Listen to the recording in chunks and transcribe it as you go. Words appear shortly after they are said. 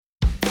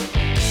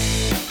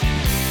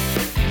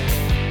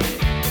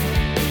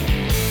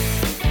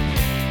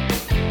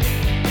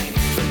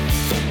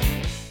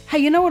Hey,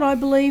 you know what I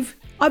believe?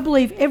 I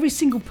believe every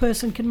single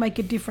person can make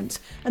a difference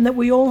and that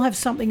we all have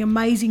something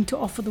amazing to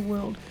offer the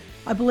world.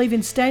 I believe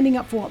in standing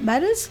up for what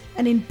matters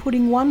and in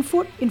putting one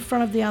foot in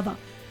front of the other.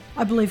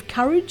 I believe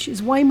courage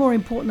is way more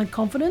important than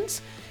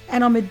confidence,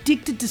 and I'm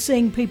addicted to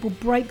seeing people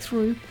break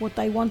through what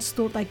they once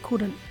thought they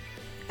couldn't.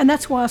 And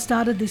that's why I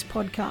started this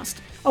podcast.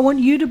 I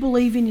want you to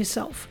believe in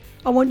yourself.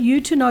 I want you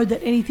to know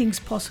that anything's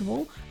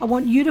possible. I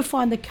want you to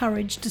find the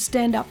courage to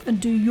stand up and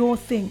do your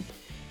thing.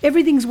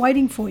 Everything's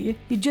waiting for you.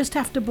 You just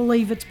have to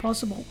believe it's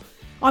possible.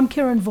 I'm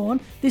Karen Vaughan.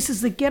 This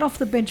is the Get Off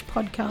the Bench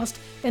podcast,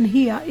 and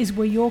here is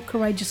where your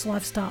courageous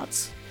life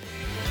starts.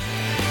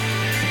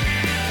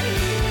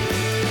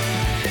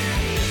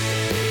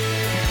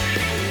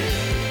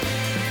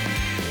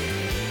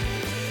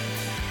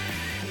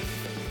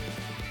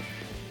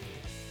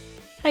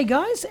 Hey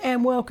guys,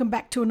 and welcome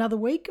back to another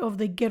week of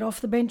the Get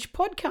Off the Bench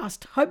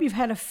podcast. Hope you've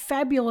had a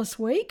fabulous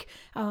week.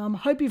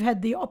 Hope you've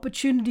had the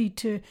opportunity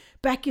to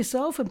back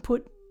yourself and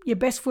put your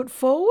best foot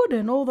forward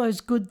and all those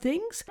good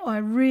things. I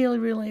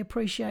really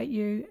appreciate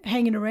you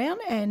hanging around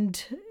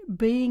and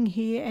being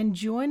here and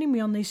joining me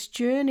on this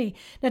journey.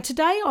 Now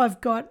today I've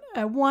got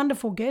a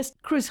wonderful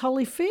guest, Chris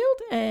Hollyfield,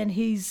 and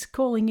he's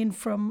calling in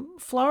from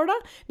Florida.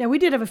 Now we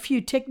did have a few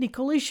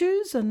technical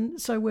issues,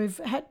 and so we've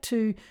had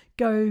to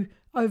go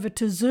over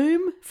to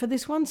Zoom for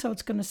this one, so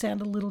it's going to sound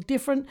a little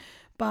different,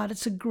 but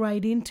it's a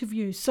great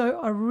interview. So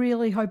I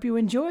really hope you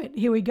enjoy it.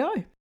 Here we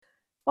go.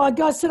 All right,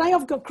 guys, today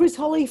I've got Chris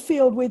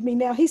Hollyfield with me.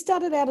 Now, he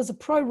started out as a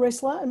pro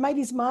wrestler and made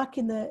his mark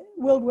in the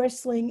World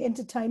Wrestling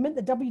Entertainment,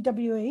 the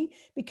WWE,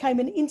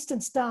 became an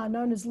instant star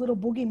known as Little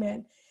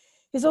Boogeyman.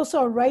 He's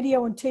also a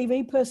radio and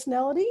TV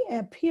personality,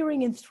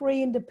 appearing in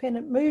 3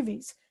 independent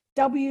movies,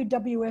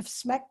 WWF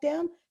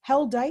SmackDown,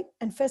 Hell Date,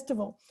 and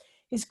Festival.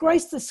 He's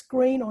graced the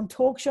screen on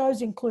talk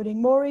shows including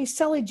Maury,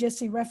 Sally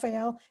Jesse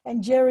Raphael,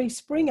 and Jerry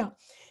Springer.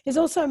 He's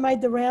also made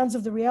the rounds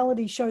of the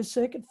reality show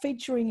circuit,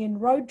 featuring in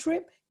Road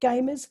Trip,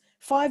 Gamers,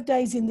 5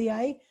 Days in the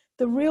A,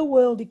 The Real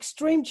World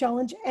Extreme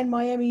Challenge, and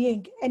Miami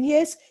Ink. And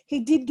yes, he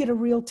did get a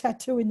real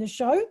tattoo in the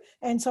show,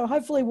 and so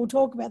hopefully we'll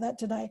talk about that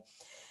today.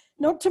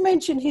 Not to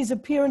mention his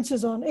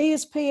appearances on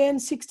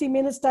ESPN, 60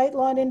 Minutes,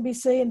 Dateline,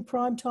 NBC, and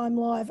Primetime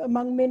Live,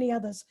 among many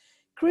others.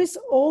 Chris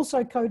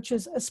also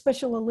coaches a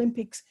Special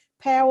Olympics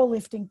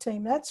powerlifting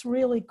team. That's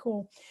really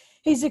cool.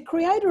 He's a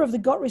creator of the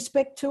Got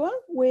Respect Tour,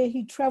 where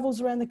he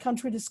travels around the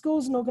country to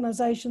schools and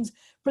organisations,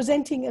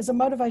 presenting as a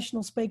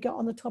motivational speaker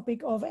on the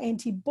topic of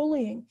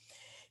anti-bullying.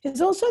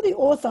 He's also the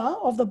author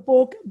of the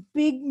book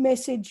Big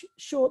Message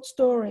Short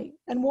Story.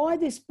 And why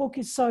this book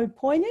is so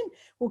poignant?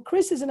 Well,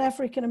 Chris is an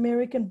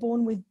African-American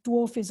born with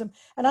dwarfism,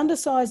 an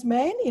undersized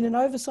man in an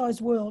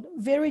oversized world,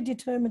 very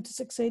determined to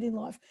succeed in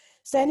life.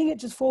 Standing at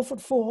just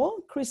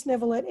 4'4", Chris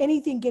never let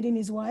anything get in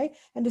his way.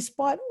 And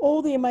despite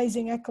all the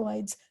amazing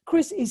accolades,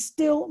 Chris is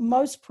still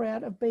most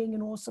proud of being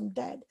an awesome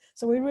dad.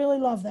 So we really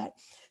love that.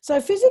 So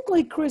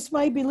physically, Chris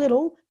may be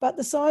little, but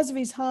the size of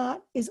his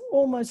heart is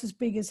almost as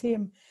big as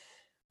him.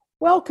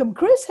 Welcome,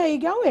 Chris. How you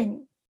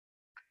going?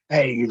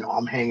 Hey,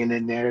 I'm hanging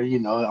in there.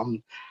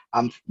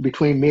 I'm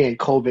between me and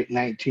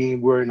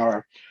COVID-19. We're in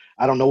our,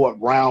 I don't know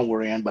what round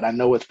we're in, but I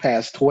know it's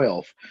past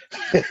 12.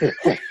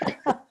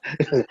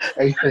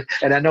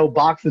 And I know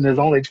boxing is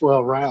only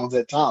 12 rounds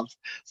at tops.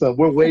 So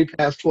we're way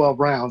past 12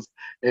 rounds.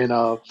 And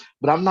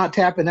but I'm not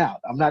tapping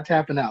out.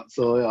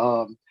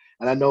 So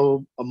and I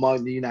know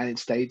among the United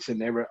States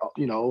and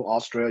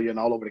Australia and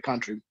all over the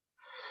country,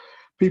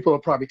 people are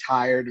probably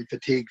tired and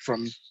fatigued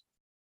from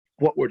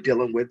what we're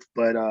dealing with,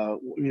 but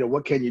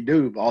what can you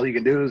do? All you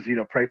can do is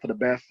pray for the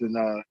best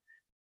and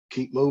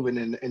keep moving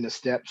in the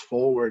steps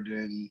forward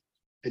and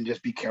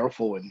just be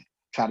careful and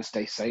try to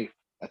stay safe.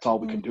 That's all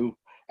we can do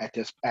at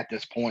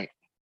this point.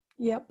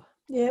 Yep,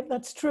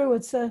 that's true.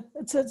 It's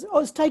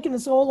taken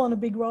us all on a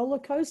big roller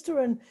coaster,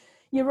 and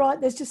you're right.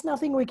 There's just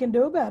nothing we can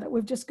do about it.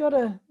 We've just got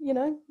to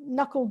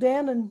knuckle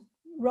down and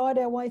ride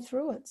our way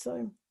through it.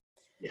 So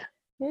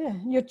yeah.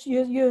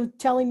 You're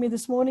telling me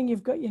this morning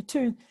you've got your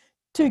two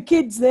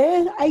kids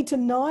there, 8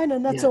 and 9,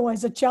 and that's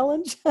always a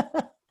challenge.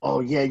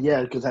 Oh,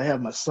 yeah, because I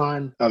have my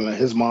son,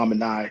 his mom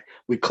and I,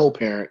 we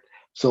co-parent.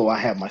 So I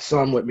have my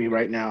son with me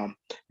right now,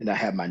 and I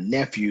have my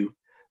nephew.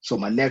 So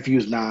my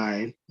nephew's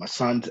 9, my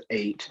son's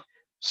 8.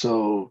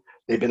 So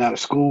they've been out of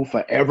school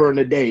forever and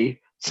a day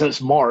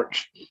since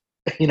March,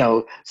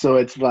 so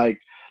it's like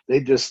they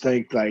just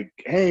think like,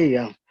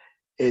 hey,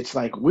 it's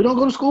like, we don't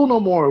go to school no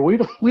more. We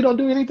don't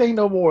do anything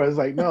no more. It's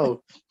like,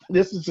 no.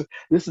 This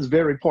is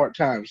very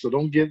part-time, so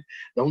don't get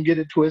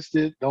it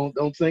twisted.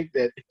 Don't think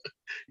that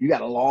you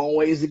got a long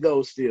ways to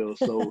go still.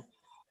 So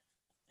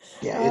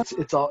yeah,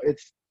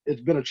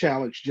 it's been a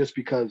challenge just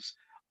because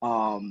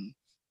when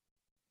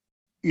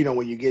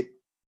you get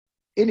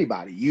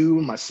anybody, you,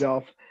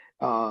 myself,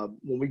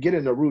 when we get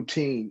in a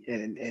routine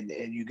and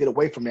you get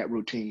away from that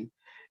routine,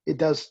 it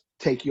does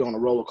take you on a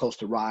roller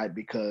coaster ride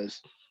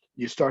because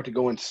you start to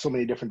go into so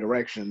many different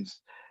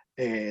directions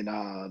and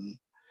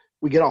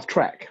we get off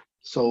track.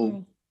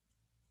 So,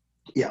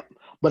 yeah,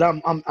 but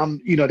I'm,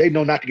 they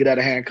know not to get out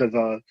of hand because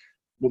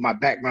with my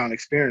background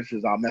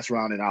experiences, I'll mess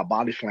around and I'll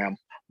body slam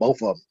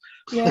both of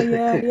Yeah.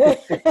 them.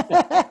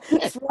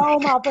 Throw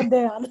them up and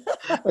down.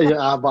 Yeah,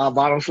 I'll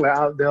bottom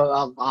slam.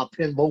 I'll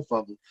pin both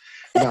of them.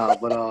 No,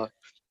 but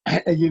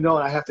and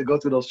I have to go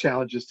through those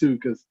challenges too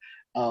because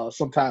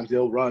sometimes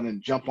they'll run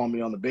and jump on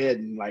me on the bed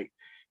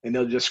and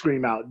they'll just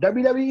scream out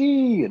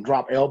WWE and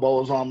drop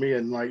elbows on me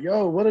and like,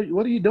 yo, what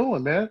are you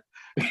doing, man?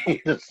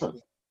 So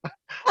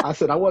I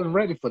said I wasn't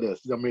ready for this.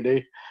 I mean,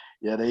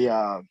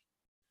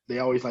 they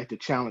always like to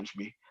challenge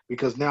me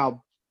because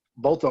now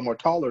both of them are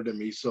taller than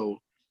me, so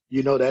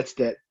that's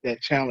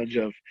that challenge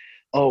of,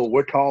 oh,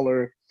 we're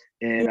taller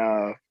and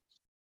Yeah.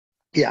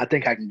 yeah, I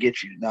think I can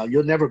get you. Now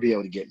you'll never be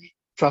able to get me.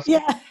 Trust me.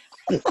 Yeah.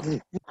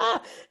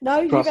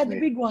 No, you've Trust had the me.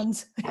 big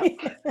ones.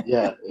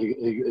 Yeah,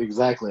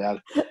 exactly. I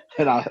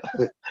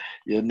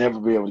you'll never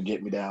be able to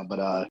get me down.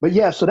 But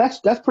yeah, so that's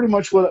pretty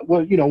much what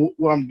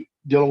I'm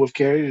dealing with,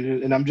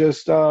 Carrie, and I'm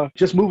just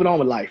moving on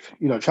with life.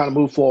 Trying to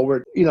move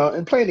forward.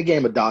 And playing the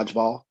game of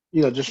dodgeball.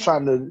 Just Yeah.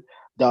 trying to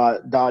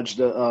dodge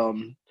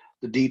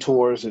the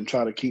detours and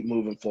try to keep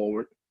moving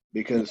forward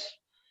Yeah. because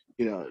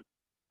you know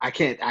I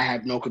can't. I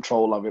have no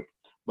control of it,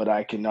 but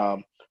I can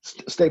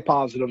stay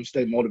positive,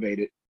 stay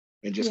motivated,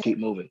 and just Yeah. keep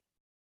moving.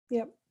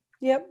 Yep.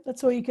 Yep.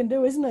 That's all you can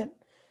do, isn't it?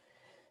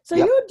 So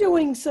Yep. you're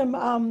doing some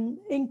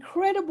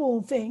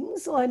incredible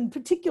things, and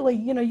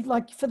particularly,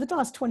 like for the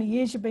last 20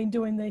 years, you've been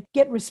doing the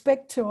Get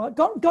Respect tour,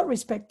 got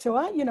Respect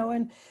tour,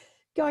 and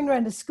going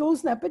around to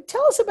schools now. But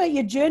tell us about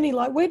your journey.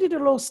 Like, where did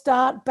it all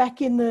start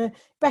back in the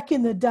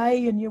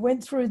day? And you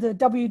went through the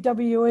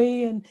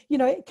WWE,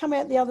 and come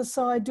out the other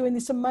side doing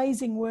this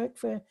amazing work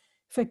for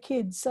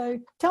kids. So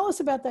tell us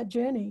about that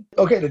journey.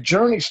 Okay, the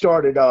journey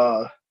started.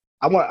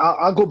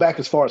 I'll go back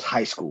as far as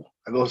high school.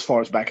 I go as far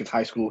as back as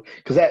high school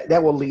because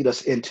that will lead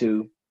us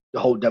into the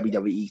whole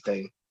WWE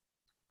thing.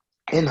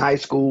 In high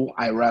school,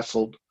 I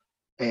wrestled,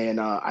 and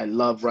I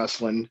love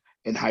wrestling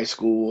in high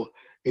school.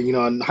 And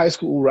in high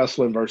school,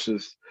 wrestling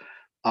versus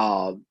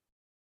uh,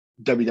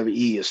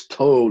 WWE is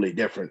totally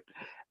different.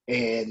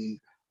 And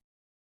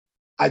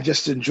I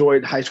just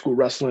enjoyed high school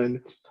wrestling.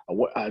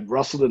 I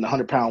wrestled in the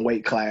 100-pound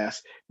weight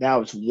class.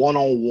 Now it's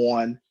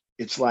one-on-one.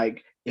 It's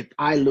like if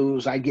I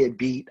lose, I get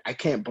beat. I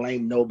can't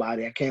blame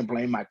nobody. I can't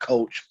blame my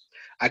coach.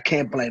 I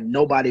can't blame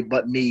nobody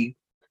but me.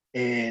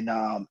 And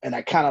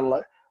I kind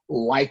of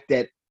like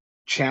that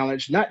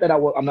challenge. Not that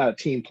I'm not a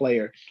team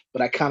player,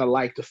 but I kind of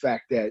like the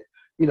fact that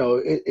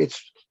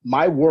it's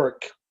my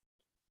work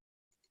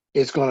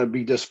is going to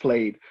be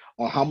displayed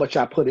on how much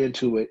I put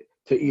into it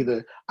to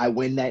either I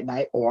win that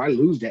night or I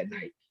lose that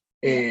night.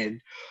 Yeah.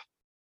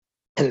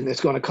 And it's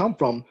going to come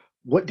from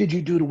what did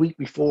you do the week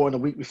before and the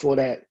week before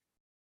that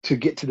to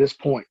get to this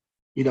point?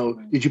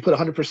 Did you put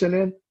 100%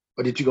 in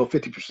or did you go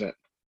 50%?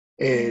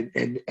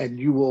 And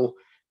you will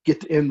get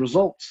the end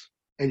results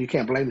and you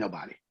can't blame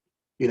nobody.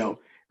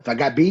 If I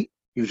got beat,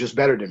 he was just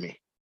better than me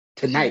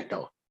tonight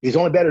though. He's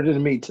only better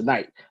than me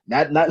tonight.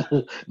 Not not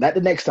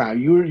the next time.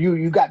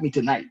 You got me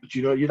tonight, but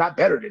you're not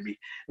better than me.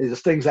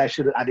 There's things I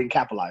didn't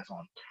capitalize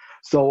on.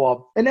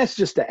 So and that's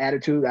just the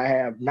attitude I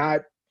have,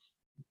 not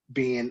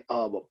being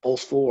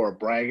boastful or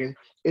bragging.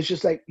 It's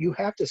just like you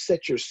have to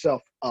set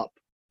yourself up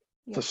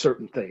for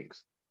certain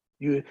things.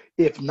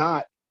 If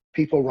not,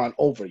 people run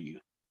over you.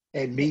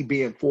 And me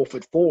being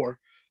 4'4",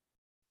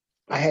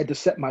 I had to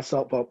set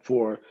myself up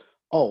for,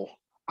 oh,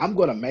 I'm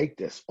going to make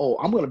this. Oh,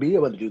 I'm going to be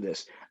able to do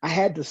this. I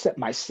had to set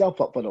myself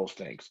up for those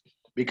things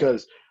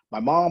because my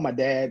mom, my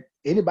dad,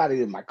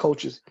 anybody, my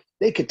coaches,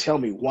 they could tell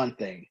me one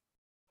thing,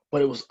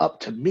 but it was up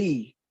to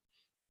me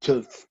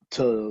to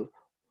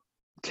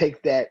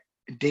take that,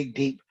 dig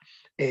deep,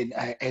 and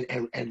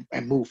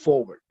move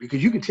forward.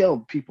 Because you can tell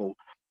people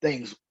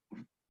things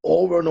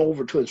over and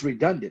over till it's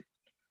redundant,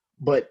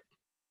 but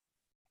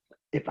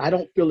if I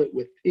don't feel it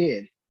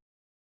within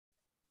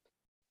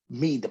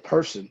me, the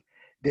person,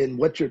 then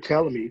what you're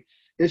telling me,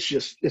 it's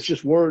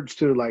just words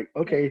to like,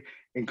 okay,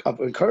 of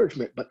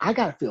encouragement. But I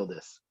gotta feel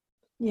this.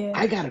 Yeah.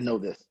 I gotta know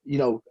this.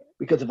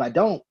 Because if I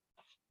don't,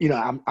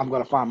 I'm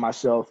gonna find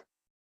myself,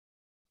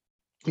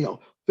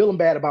 feeling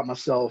bad about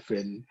myself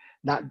and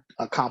not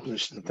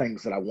accomplishing the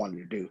things that I wanted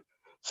to do.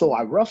 So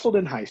I wrestled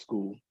in high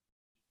school,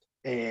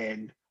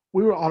 and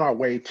we were on our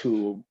way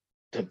to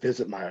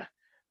visit my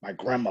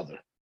grandmother.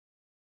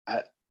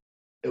 I,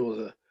 it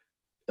was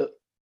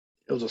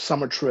a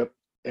summer trip,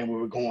 and we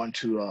were going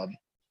to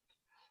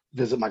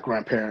visit my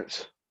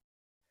grandparents,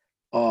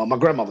 my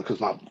grandmother, because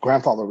my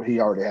grandfather, he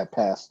already had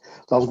passed.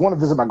 So I was going to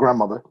visit my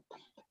grandmother,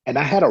 and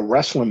I had a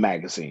wrestling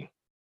magazine.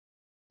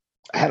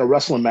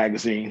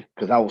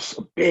 Because I was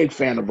a big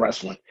fan of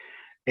wrestling,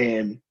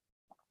 and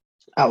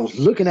I was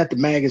looking at the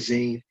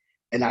magazine,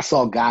 and I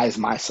saw guys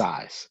my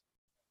size,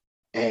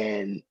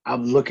 and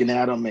I'm looking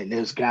at them, and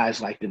there's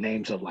guys like the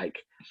names of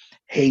like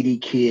Haiti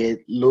Kid,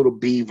 Little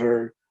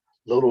Beaver,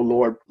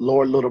 Lord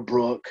Little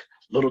Brook,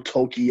 Little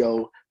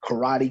Tokyo,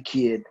 Karate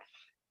Kid,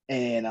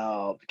 and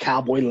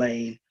Cowboy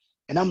Lane.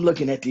 And I'm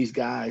looking at these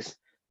guys,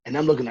 and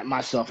I'm looking at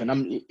myself,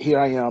 and here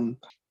I am,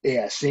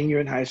 yeah,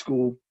 senior in high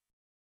school,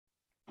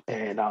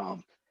 and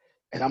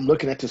and I'm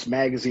looking at this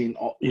magazine,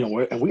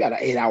 and we got an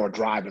 8-hour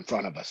drive in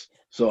front of us.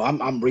 So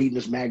I'm reading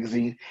this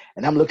magazine,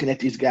 and I'm looking at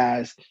these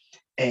guys,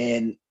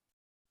 and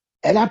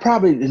I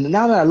probably, and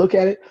now that I look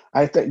at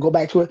it, go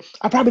back to it.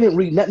 I probably didn't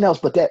read nothing else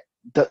but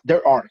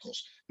their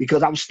articles,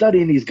 because I was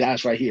studying these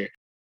guys right here.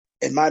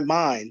 In my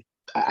mind,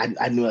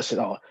 I knew, I said,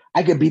 oh,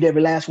 I could beat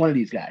every last one of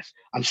these guys.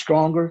 I'm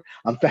stronger.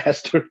 I'm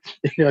faster.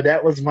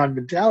 That was my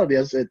mentality.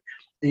 I said,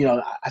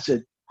 I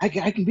said, I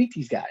can beat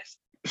these guys.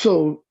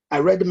 So I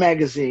read the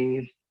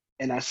magazine,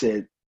 and I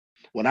said,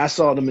 when I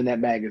saw them in that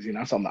magazine,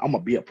 I said, I'm going to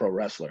be a pro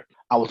wrestler.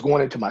 I was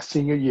going into my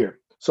senior year.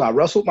 So I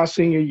wrestled my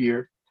senior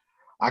year.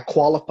 I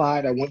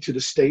qualified. I went to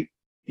the state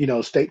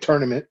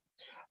tournament.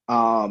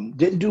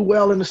 Didn't do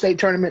well in the state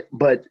tournament,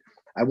 but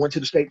I went to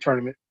the state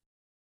tournament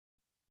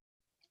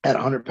at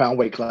 100-pound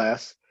weight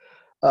class.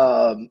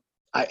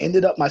 I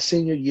ended up my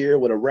senior year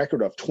with a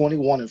record of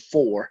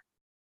 21-4.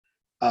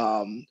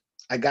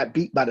 I got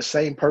beat by the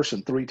same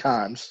person 3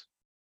 times.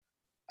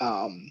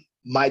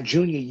 My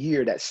junior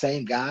year, that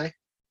same guy,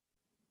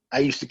 I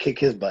used to kick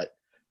his butt,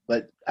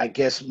 but I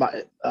guess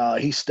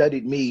he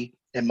studied me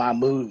and my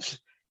moves,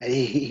 and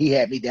he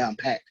had me down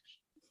pat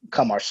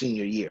come our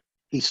senior year.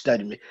 He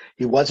studied me.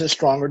 He wasn't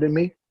stronger than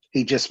me.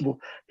 He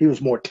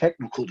was more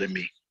technical than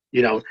me.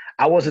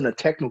 I wasn't a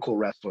technical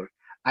wrestler.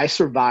 I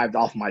survived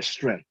off my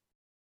strength.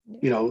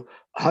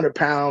 100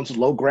 pounds,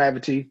 low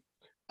gravity.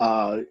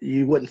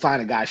 You wouldn't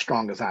find a guy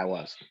strong as I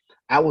was.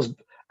 I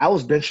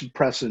was bench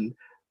pressing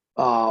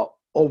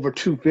over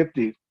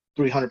 250,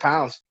 300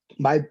 pounds.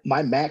 My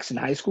max in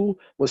high school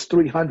was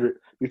 300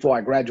 before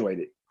I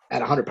graduated at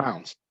 100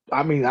 pounds.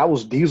 I mean, I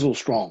was diesel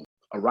strong.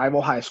 A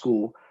rival high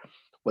school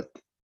with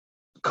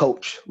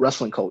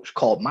wrestling coach,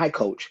 called my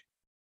coach,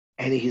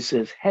 and he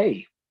says,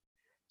 hey,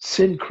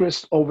 send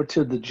Chris over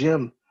to the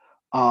gym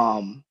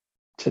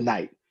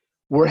tonight.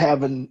 We're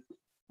having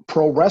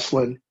pro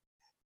wrestling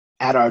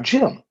at our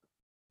gym.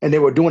 And they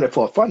were doing it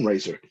for a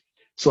fundraiser.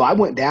 So I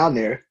went down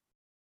there,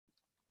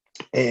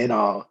 and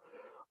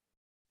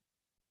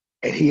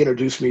he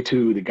introduced me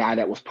to the guy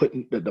that was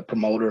putting the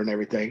promoter and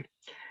everything.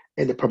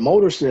 And the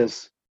promoter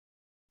says,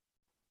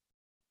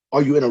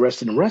 are you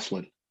interested in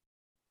wrestling?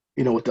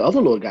 With the other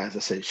little guys. I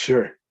said,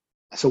 sure.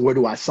 I said, where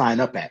do I sign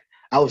up at?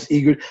 I was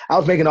eager. I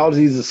was making all of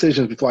these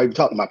decisions before I even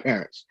talked to my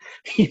parents.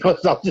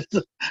 So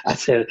I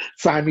said,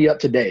 sign me up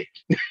today.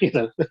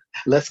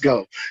 Let's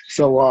go.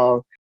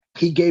 So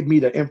he gave me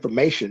the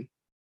information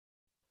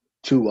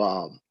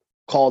to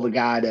call the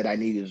guy that I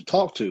needed to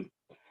talk to.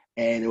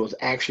 And it was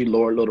actually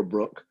Lord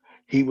Littlebrook.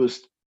 He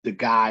was the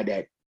guy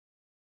that,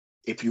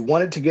 if you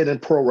wanted to get in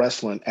pro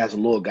wrestling as a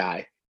little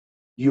guy,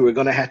 you were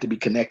going to have to be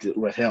connected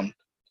with him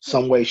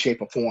some way,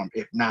 shape, or form.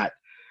 If not,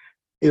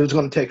 it was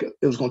going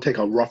to take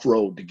a rough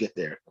road to get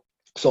there.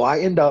 So I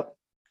end up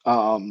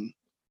going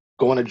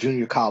to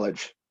junior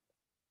college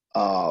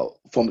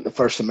from the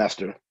first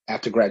semester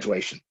after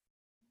graduation.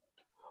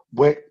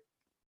 Went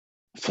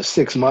for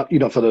 6 months,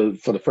 for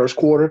the first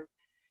quarter,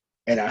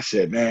 and I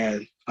said,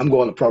 man, I'm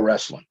going to pro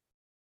wrestling.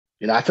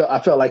 I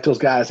felt like those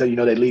guys that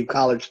they leave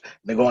college and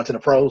they go into the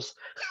pros.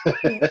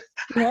 Yeah.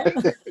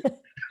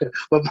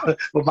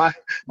 but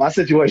my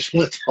situation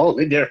was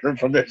totally different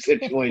from their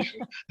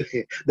situation.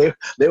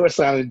 They were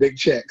signing big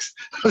checks.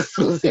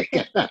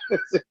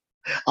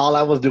 All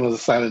I was doing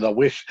was signing a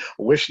wish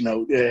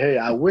note. Hey,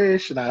 I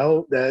wish and I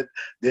hope that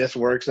this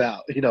works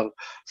out.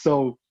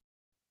 So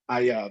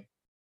I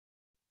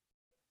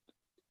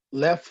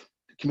left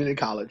community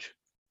college,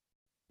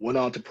 went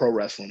on to pro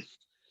wrestling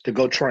to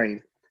go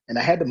train, and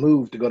I had to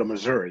move to go to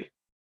Missouri.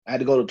 I had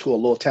to go to a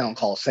little town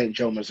called St.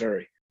 Joe,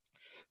 Missouri.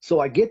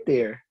 So I get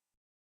there,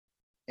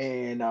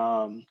 and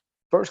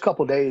first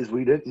couple of days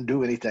we didn't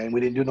do anything. We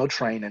didn't do no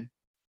training.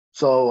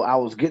 So I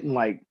was getting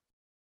like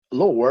a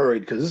little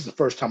worried, because this is the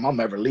first time I'm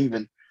ever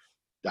leaving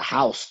the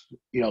house,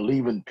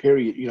 leaving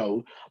period,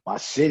 my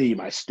city,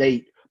 my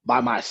state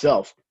by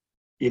myself.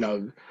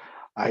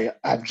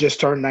 I've just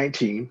turned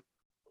 19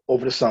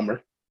 over the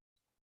summer.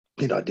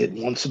 I did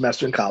 1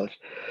 semester in college.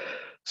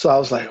 So I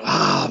was like,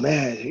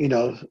 man,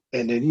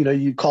 and then,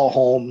 you call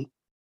home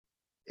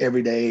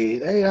every day.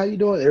 Hey, how you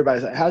doing?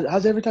 Everybody's like,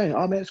 how's everything?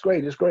 Oh man, it's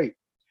great. It's great.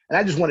 And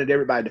I just wanted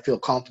everybody to feel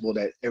comfortable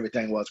that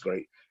everything was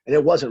great. And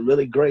it wasn't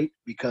really great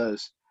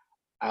because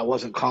I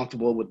wasn't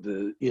comfortable with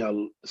the,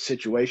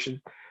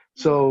 situation.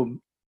 So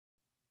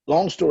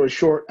long story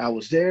short, I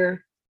was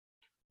there.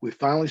 We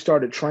finally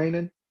started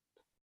training.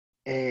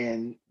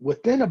 And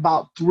within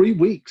about 3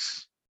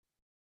 weeks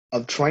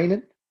of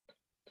training,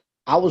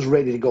 I was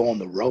ready to go on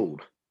the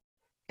road.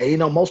 And,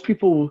 most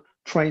people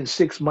train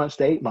 6 months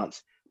to 8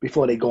 months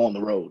before they go on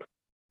the road.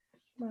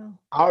 Wow.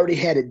 I already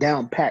had it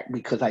down packed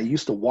because I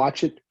used to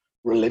watch it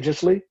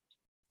religiously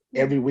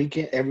every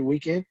weekend,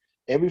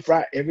 every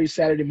Friday, every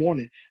Saturday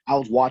morning. I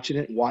was watching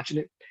it.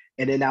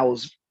 And then I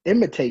was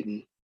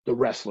imitating the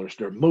wrestlers,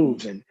 their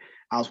moves. And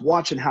I was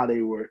watching how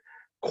they were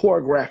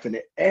choreographing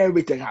it,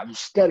 everything. I was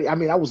studying. I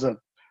mean, I was a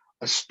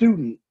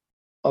student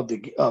of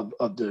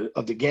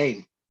the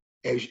game,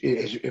 as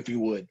if you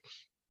would.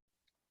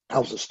 I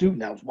was a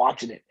student. I was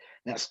watching it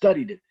and I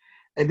studied it.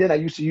 And then I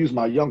used to use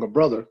my younger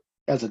brother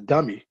as a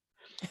dummy.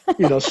 I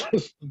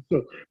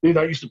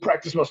used to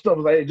practice my stuff. I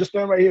was like, hey, just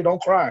stand right here,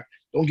 don't cry,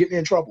 don't get me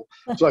in trouble.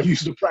 So I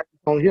used to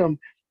practice on him,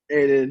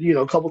 and then,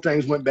 a couple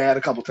things went bad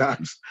a couple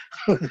times.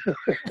 So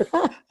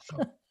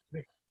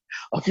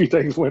a few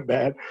things went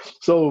bad.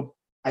 So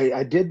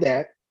I did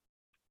that,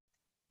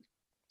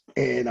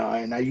 and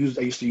I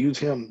used to use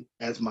him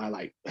as my,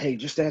 like, hey,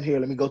 just stand here,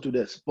 let me go through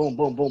this, boom,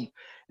 boom, boom,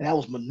 and I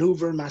was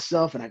maneuvering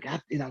myself, and I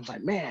was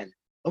like, man,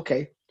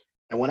 okay.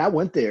 And when I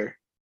went there,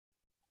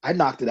 I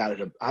knocked it out of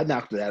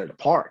the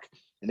park,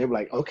 and they were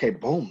like, okay,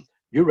 boom,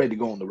 you're ready to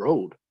go on the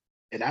road.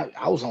 And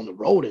I was on the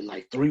road in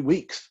like 3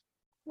 weeks,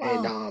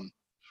 and Wow.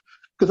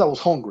 because I was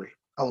hungry,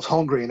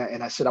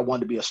 and I said I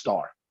wanted to be a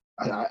star.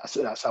 I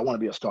said I want to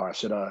be a star. I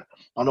said I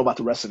don't know about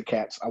the rest of the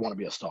cats. I want to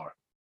be a star.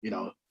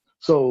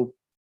 So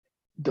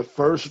the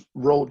first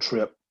road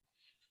trip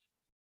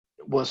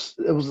was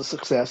a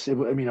success.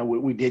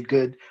 We did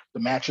good. The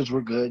matches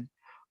were good.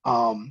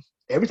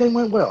 Everything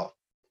went well.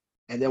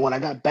 And then when I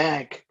got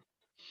back,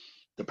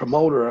 the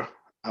promoter,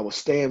 I was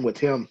staying with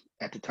him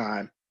at the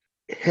time.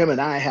 Him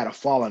and I had a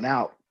falling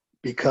out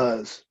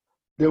because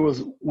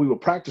we were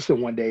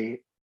practicing one day,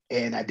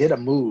 and I did a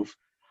move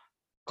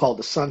called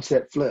the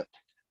sunset flip,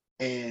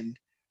 and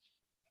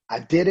I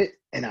did it,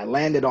 and I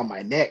landed on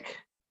my neck.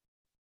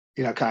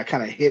 I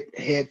kind of hit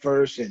head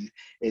first, and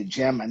it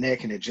jammed my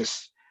neck, and it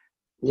just,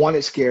 one,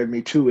 it scared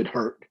me. Two, it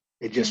hurt.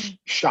 It just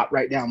shot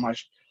right down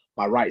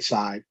my right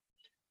side.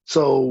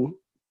 So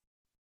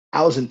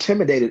I was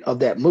intimidated of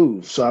that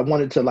move. So I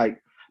wanted to,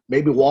 like,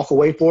 maybe walk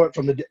away for it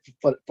for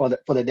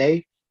the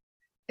day.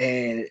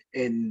 And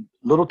in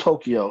Little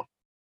Tokyo,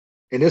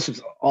 and this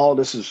is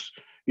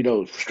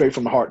straight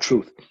from the heart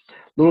truth.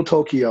 Little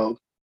Tokyo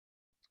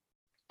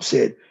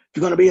said, if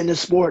you're going to be in this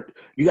sport,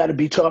 you got to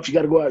be tough. You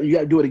got to go out. You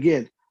got to do it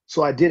again.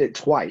 So I did it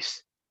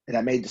twice, and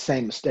I made the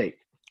same mistake.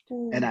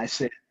 Ooh. And I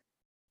said,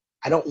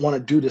 I don't want to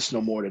do this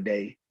no more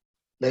today.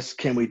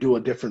 Can we do a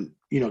different,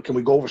 can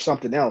we go over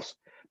something else?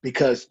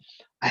 Because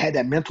I had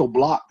that mental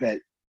block that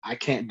I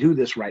can't do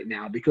this right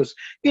now, because,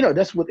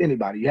 that's with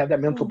anybody. You have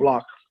that mental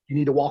block. You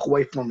need to walk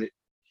away from it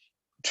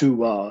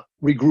to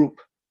regroup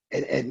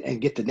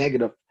and get the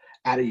negative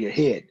out of your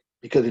head.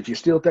 Because if you're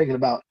still thinking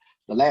about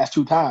the last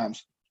two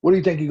times, what do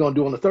you think you're going to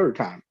do on the third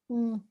time?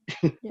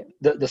 Yeah.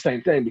 The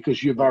same thing,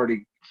 because you've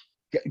already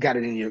got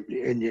it in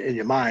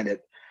your mind that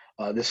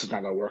this is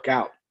not going to work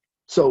out.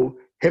 So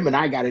him and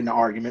I got in the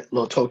argument,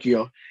 Little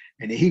Tokyo,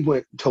 and then he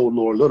went and told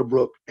Lord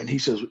Littlebrook, and he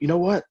says, you know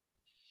what?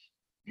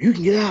 You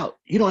can get out.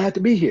 You don't have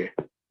to be here.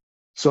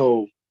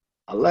 So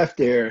I left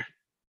there,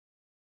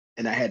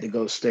 and I had to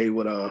go stay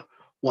with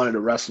one of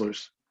the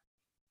wrestlers,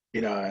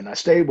 and I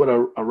stayed with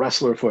a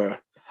wrestler for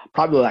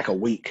probably like a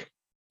week.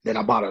 Then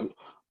I bought a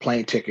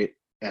plane ticket,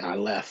 and I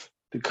left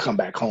to come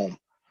back home.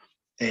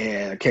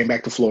 And I came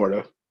back to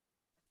Florida,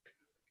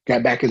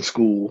 got back in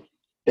school,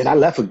 and I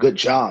left a good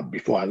job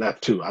before I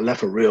left too. I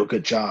left a real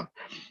good job,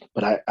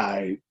 but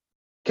I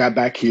got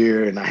back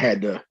here, and I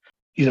had to,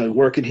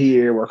 working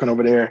here, working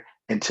over there,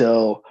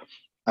 until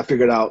I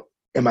figured out,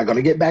 am I going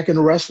to get back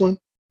into wrestling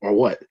or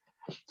what?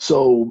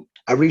 So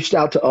I reached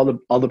out to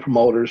other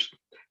promoters,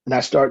 and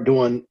I started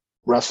doing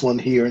wrestling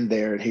here and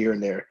there and here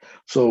and there.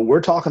 So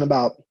we're talking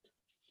about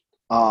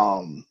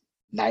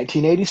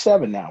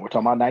 1987 now. We're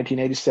talking about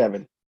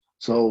 1987.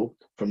 So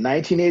from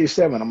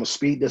 1987, I'm going to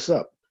speed this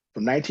up.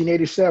 From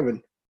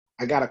 1987,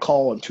 I got a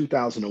call in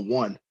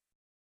 2001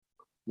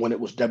 when it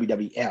was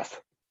WWF.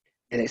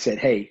 And they said,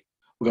 hey,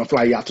 we're going to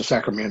fly you out to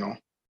Sacramento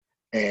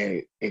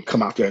and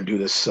come out there and do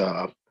this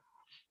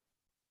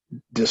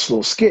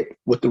little skit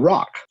with The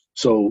Rock.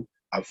 So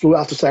I flew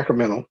out to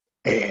Sacramento,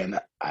 and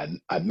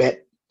I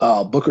met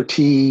Booker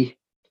T,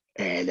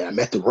 and I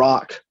met The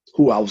Rock,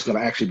 who I was going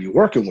to actually be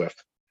working with.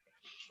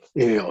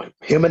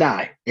 Him and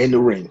I in the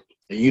ring.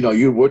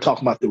 And we're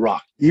talking about The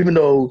Rock. Even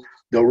though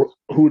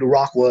who The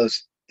Rock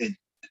was in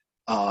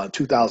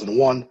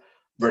 2001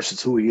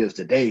 versus who he is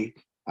today,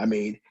 I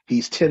mean,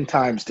 he's 10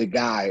 times the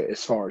guy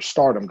as far as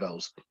stardom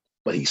goes,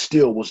 but he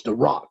still was The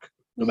Rock,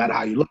 no matter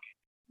how you look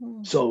at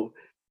it. So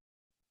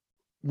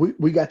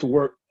we got to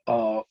work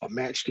a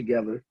match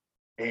together,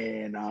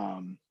 and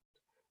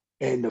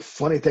the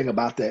funny thing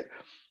about that,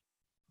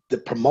 the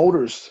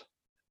promoters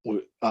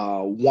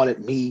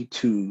wanted me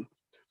to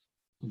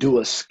do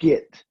a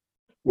skit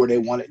where they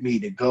wanted me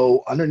to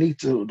go underneath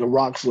the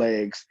Rock's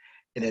legs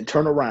and then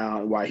turn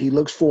around while he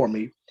looks for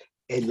me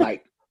and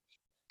like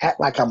act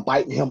like I'm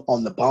biting him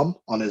on the bum,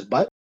 on his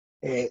butt.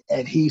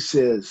 And he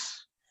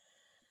says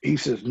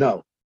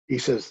no. He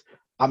says,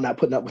 I'm not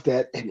putting up with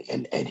that.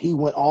 And he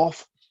went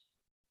off,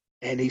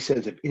 and he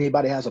says, if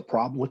anybody has a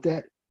problem with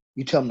that,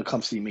 you tell them to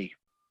come see me.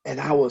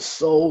 And I was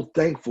so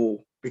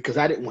thankful, because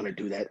I didn't want to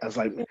do that. I was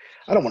like,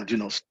 I don't want to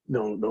do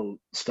no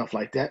stuff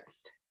like that.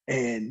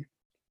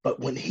 But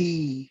when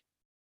he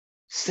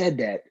said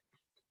that,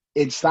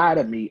 inside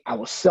of me, I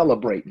was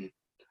celebrating.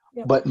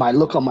 Yep. But my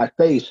look on my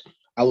face,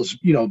 I was,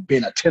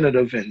 being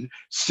attentive and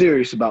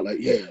serious about, like,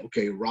 yeah,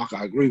 okay, Rock,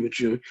 I agree with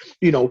you,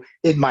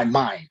 in my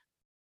mind.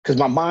 because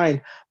my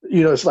mind,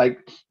 it's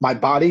like my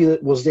body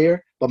was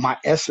there, but my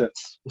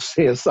essence was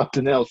saying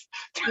something else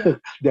Yeah.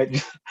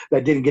 that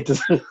that didn't get to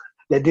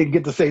that didn't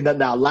get to say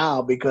nothing out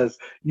loud because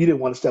you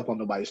didn't want to step on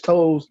nobody's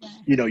toes.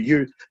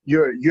 Right.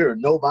 You're a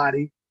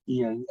nobody,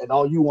 and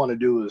all you want to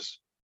do is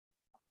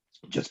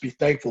just be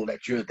thankful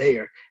that you're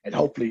there, and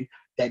hopefully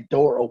that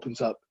door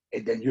opens up,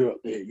 and then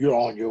you're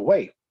on your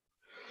way.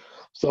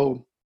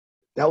 So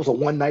that was a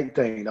one night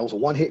thing. That was a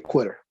one hit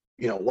quitter.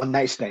 One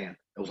night stand.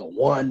 It was a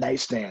one night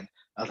stand.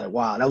 I was like,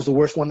 wow, that was the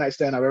worst one night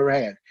stand I've ever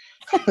had.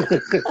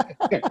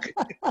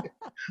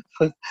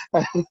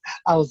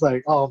 I was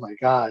like, oh my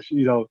gosh.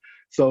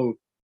 So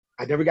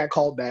I never got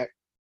called back.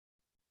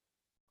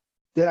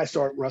 Then I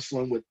started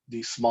wrestling with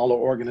these smaller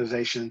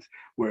organizations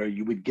where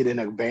you would get in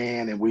a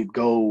van and we'd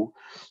go,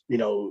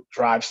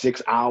 drive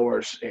 6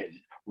 hours and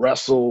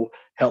wrestle,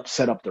 help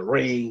set up the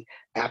ring.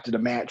 After the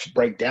match,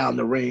 break down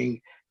the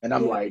ring. And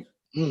I'm Yeah. like,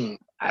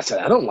 I said,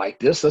 I don't like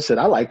this. I said,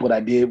 I like what I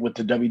did with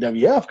the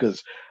WWF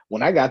because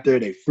when I got there,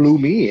 they flew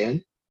me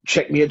in,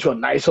 checked me into a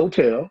nice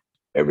hotel.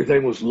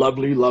 Everything was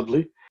lovely,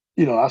 lovely.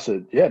 I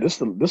said, yeah, this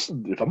is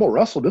if I'm gonna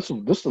wrestle, this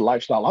is the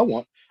lifestyle I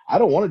want. I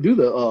don't want to do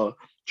the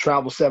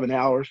travel 7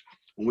 hours.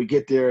 When we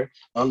get there,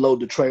 unload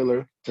the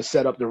trailer to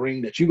set up the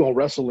ring that you're gonna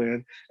wrestle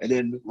in, and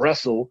then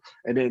wrestle,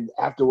 and then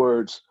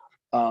afterwards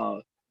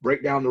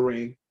break down the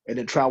ring, and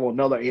then travel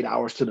another 8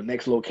 hours to the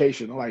next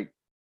location. I'm like,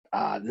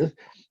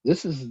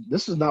 this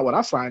is not what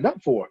I signed up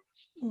for.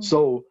 Mm.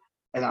 So,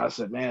 and I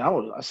said, man,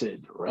 I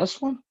said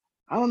wrestling.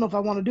 I don't know if I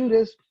want to do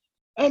this.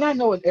 And I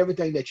know in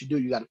everything that you do,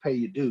 you got to pay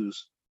your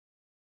dues.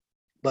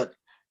 But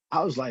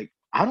I was like,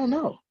 I don't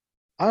know.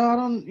 I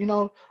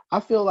don't. I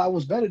feel I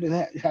was better than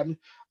that.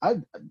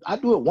 I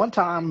do it one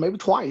time, maybe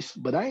twice,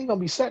 but I ain't gonna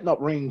be setting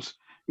up rings.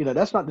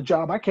 That's not the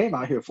job I came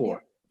out here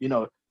for.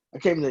 I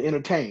came to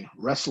entertain,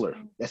 wrestler.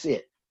 That's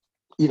it.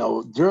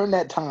 During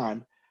that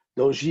time,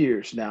 those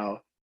years.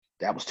 Now,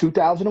 that was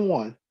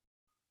 2001,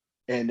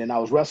 and then I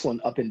was wrestling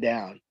up and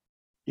down.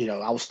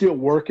 I was still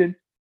working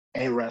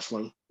and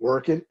wrestling,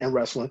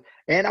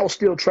 and I was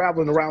still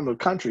traveling around the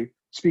country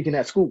speaking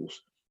at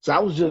schools. So I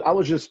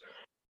was just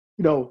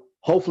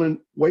hopefully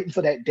waiting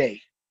for that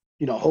day.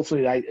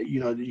 Hopefully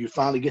you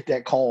finally get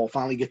that call,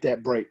 finally get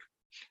that break.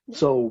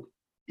 So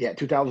yeah,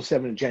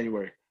 2007 in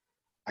January,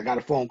 I got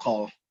a phone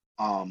call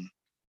out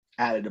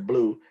of the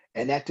blue.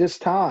 And at this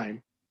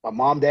time, my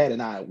mom, dad,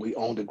 and we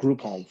owned a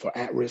group home for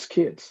at-risk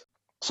kids.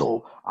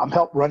 So I'm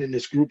helped running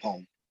this group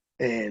home.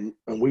 And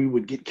we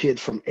would get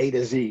kids from A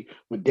to Z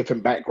with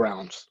different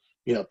backgrounds,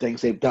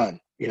 things they've done,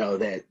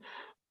 that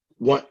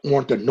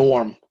weren't the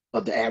norm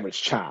of the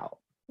average child.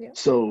 Yeah.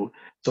 So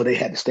they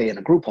had to stay in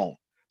a group home.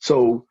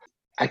 So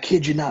I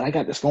kid you not, I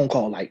got this phone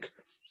call like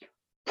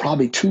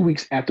probably 2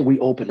 weeks after we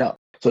opened up.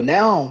 So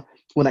now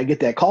when I get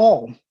that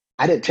call,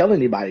 I didn't tell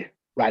anybody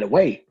right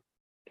away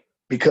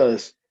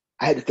because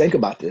I had to think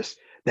about this.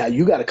 Now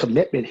you got a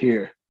commitment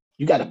here.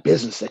 You got a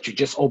business that you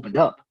just opened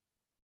up,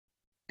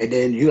 and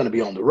then you're going to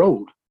be on the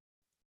road.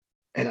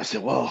 And I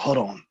said, well, hold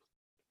on.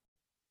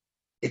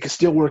 It can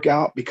still work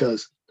out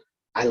because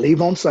I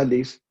leave on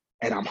Sundays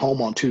and I'm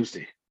home on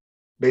Tuesday.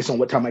 Based on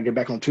what time I get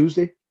back on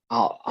Tuesday,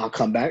 I'll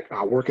come back.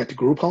 I'll work at the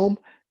group home,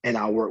 and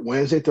I'll work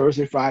Wednesday,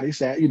 Thursday, Friday,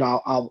 Saturday.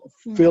 I'll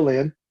fill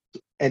in,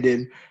 and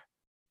then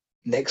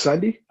next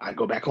Sunday I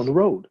go back on the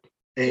road,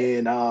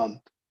 and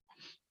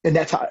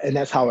that's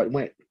how it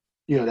went.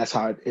 That's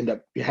how it ended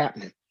up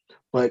happening.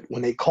 But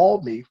when they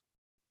called me,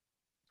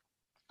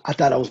 I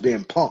thought I was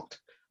being punked.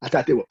 I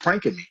thought they were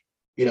pranking me.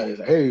 They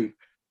said, hey,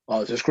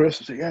 is this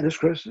Chris? I said, yeah, this is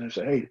Chris. And they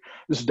said, hey,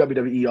 this is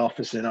WWE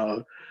office,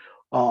 and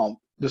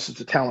this is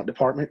the talent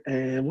department,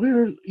 and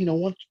we're,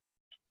 want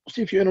to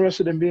see if you're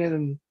interested in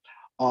being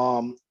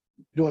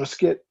doing a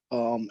skit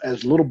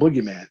as Little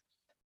Boogeyman.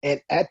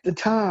 And at the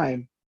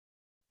time,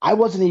 I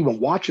wasn't even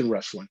watching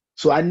wrestling,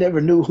 so I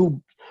never knew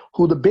who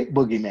the big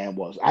Boogeyman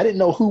was. I didn't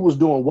know who was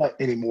doing what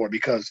anymore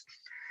because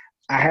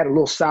I had a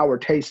little sour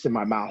taste in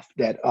my mouth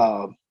that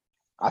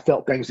I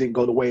felt things didn't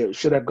go the way it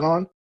should have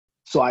gone.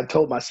 So I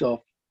told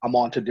myself I'm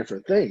on to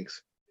different things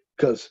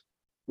because,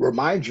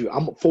 remind you,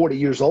 I'm 40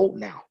 years old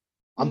now.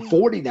 I'm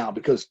 40 now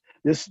because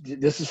this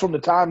is from the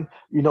time,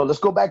 let's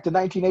go back to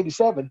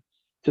 1987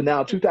 to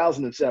now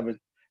 2007.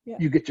 Yeah.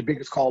 You get your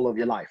biggest call of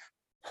your life.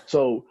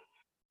 So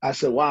I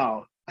said,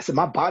 wow. I said,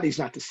 my body's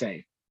not the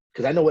same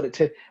because I know what it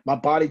takes. My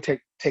body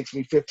takes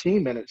me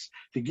 15 minutes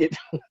to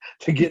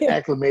get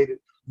acclimated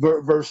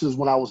versus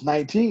when I was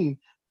 19.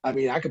 I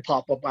mean, I could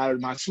pop up out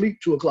of my sleep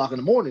 2 o'clock in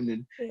the morning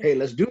and, hey,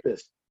 let's do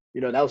this.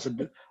 That was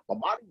my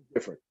body was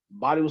different.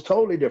 My body was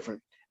totally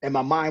different. And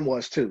my mind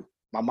was too.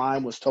 My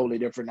mind was totally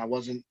different. I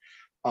wasn't,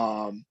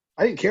 I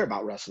didn't care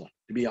about wrestling,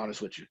 to be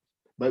honest with you.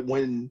 But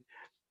when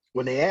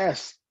they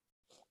asked,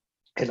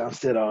 and I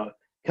said,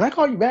 can I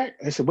call you back?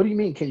 And they said, what do you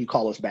mean, can you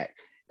call us back?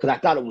 Because I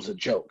thought it was a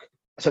joke.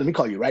 I said, let me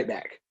call you right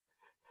back.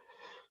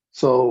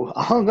 So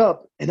I hung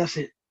up and I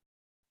said,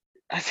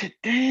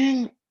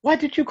 dang, why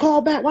did you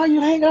call back? Why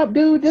you hang up,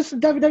 dude? This is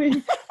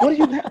WWE.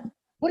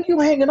 What are you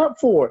hanging up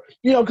for?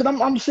 Because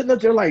I'm sitting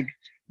up there like,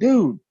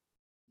 dude,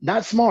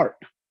 not smart.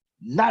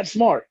 not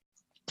smart.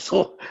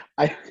 So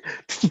I,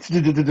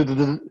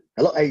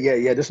 hello, hey,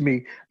 yeah, this is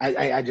me.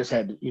 I just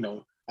had,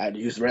 I had to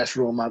use the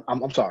restroom.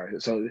 I'm sorry.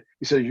 So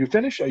he said, "You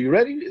finished? Are you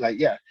ready?" Like,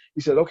 yeah.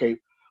 He said, "Okay,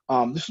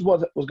 this is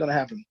what was gonna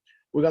happen.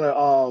 We're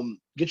gonna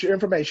get your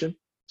information.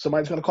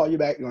 Somebody's gonna call you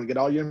back. You're gonna get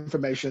all your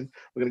information.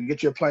 We're gonna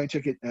get you a plane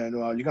ticket, and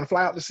you're gonna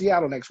fly out to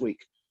Seattle next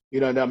week."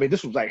 And I mean,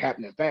 this was like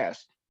happening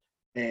fast,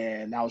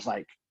 and I was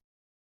like,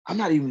 I'm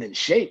not even in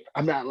shape.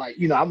 I'm not like,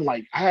 I'm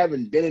like, I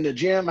haven't been in the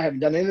gym. I haven't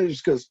done any of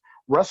this because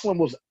wrestling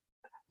was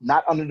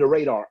not under the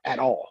radar at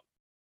all.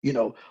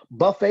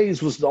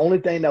 Buffets was the only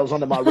thing that was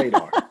under my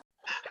radar.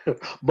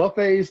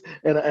 Buffets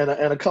and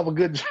a couple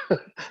good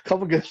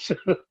couple good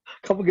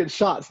couple good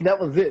shots. That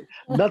was it.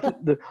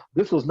 Nothing.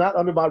 This was not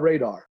under my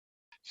radar.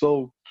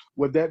 So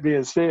with that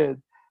being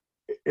said,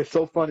 it's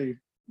so funny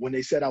when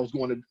they said I was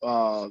going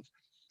to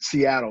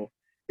Seattle.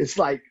 It's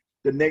like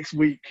the next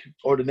week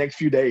or the next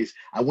few days,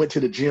 I went to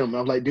the gym.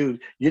 I'm like,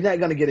 dude, you're not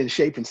gonna get in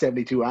shape in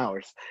 72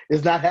 hours.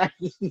 It's not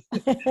happening.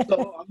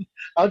 So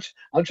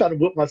I'm trying to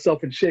whip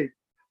myself in shape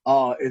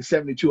in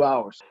 72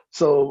 hours.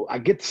 So I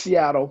get to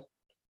Seattle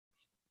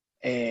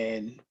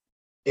and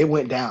it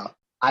went down.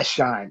 I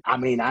shine. I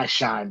mean, I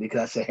shine because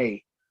I said,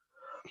 hey,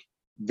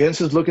 Vince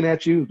is looking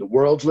at you. The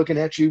world's looking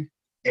at you.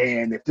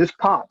 And if this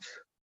pops,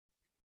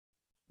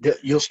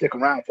 you'll stick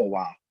around for a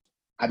while.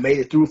 I made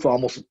it through for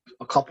almost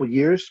a couple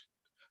years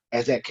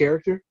as that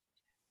character.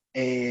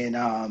 And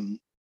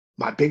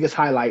my biggest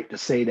highlight to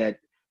say that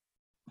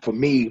for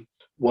me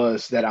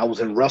was that I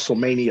was in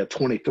WrestleMania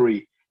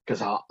 23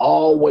 because I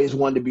always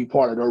wanted to be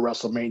part of the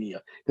WrestleMania.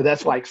 Because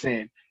that's like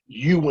saying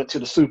you went to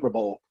the Super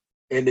Bowl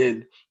and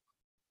then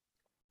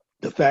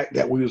the fact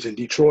that we was in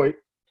Detroit,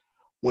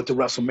 went to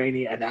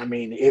WrestleMania, and I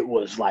mean, it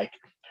was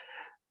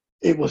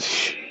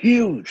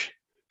huge,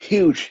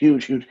 huge,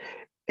 huge, huge.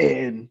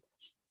 And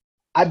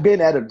I've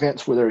been at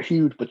events where they're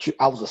huge, but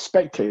I was a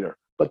spectator.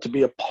 But to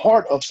be a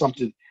part of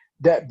something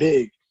that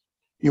big,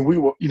 we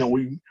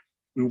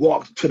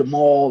walked to the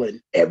mall and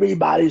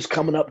everybody's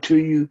coming up to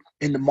you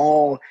in the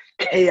mall,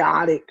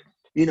 chaotic,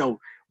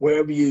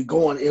 wherever you're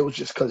going. It was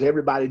just because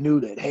everybody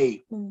knew that,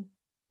 hey,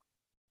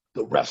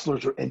 the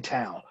wrestlers are in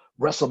town.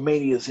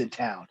 WrestleMania is in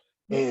town.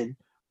 And,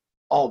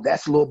 oh,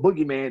 that's a little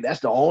boogeyman. That's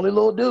the only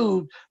little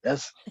dude.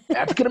 That's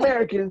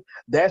African-American.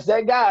 That's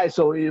that guy.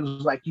 So it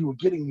was like you were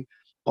getting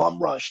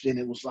bum rushed, and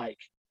it was like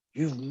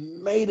you've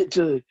made it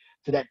to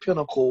that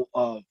pinnacle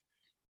of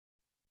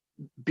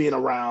being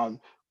around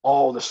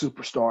all the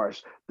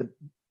superstars, the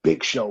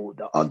Big Show,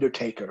 the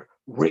Undertaker,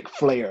 Ric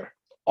Flair,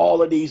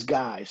 all of these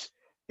guys,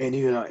 and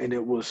and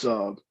it was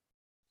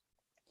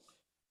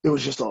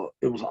just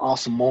it was an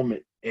awesome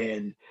moment.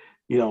 And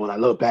when I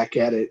look back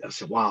at it, I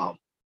said, wow,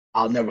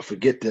 I'll never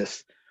forget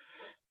this,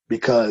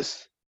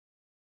 because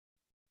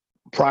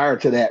prior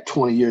to that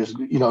 20 years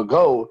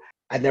ago,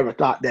 I never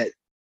thought that.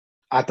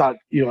 I thought,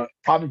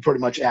 probably pretty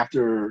much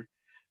after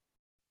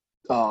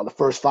the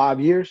first 5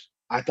 years,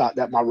 I thought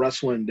that my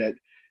wrestling, that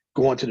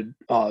going to the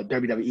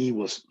WWE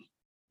was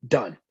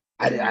done.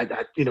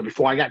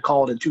 Before I got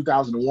called in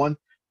 2001,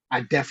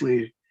 I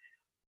definitely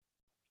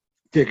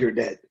figured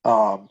that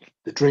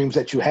the dreams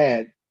that you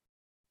had,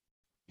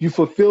 you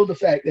fulfilled the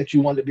fact that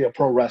you wanted to be a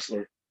pro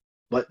wrestler,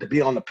 but to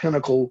be on the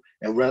pinnacle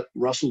and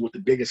wrestle with the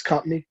biggest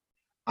company,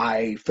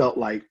 I felt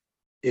like,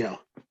 it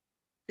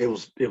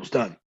was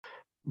done.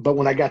 But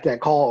when I got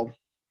that call,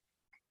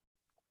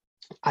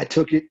 I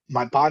took it.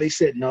 My body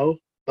said no,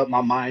 but my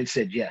mind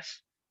said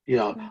yes.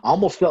 I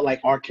almost felt like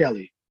R.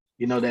 Kelly,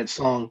 that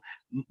song,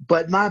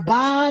 but my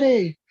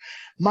body's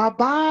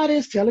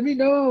telling me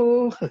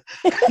no.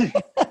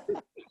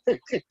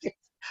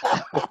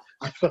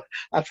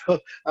 I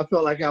felt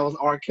like I was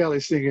R. Kelly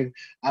singing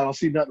 "I Don't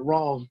See Nothing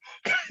Wrong,"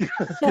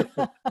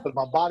 but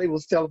my body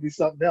was telling me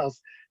something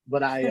else.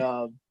 But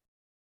I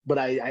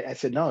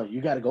said, no,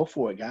 you got to go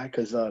for it, guy,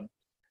 because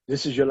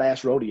this is your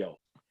last rodeo.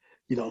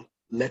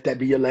 Let that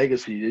be your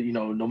legacy.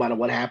 No matter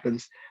what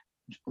happens,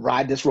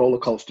 ride this roller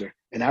coaster.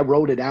 And I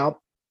rode it out.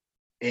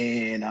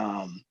 And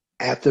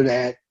after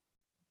that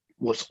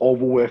was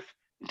over with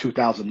in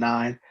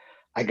 2009,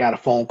 I got a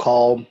phone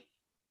call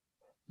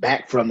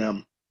back from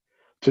them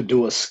to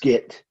do a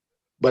skit.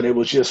 But it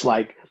was just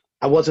like,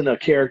 I wasn't a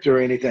character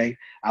or anything.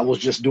 I was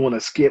just doing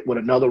a skit with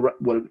it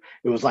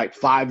was like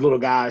 6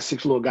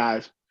 little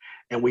guys.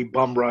 And we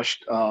bum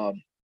rushed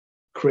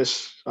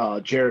Chris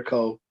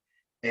Jericho,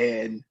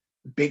 and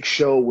Big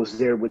Show was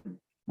there with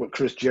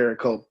Chris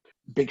Jericho.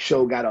 Big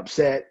Show got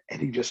upset, and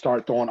he just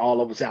started throwing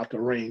all of us out the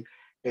ring.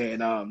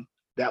 And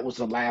that was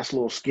the last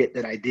little skit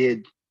that I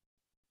did,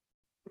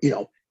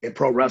 in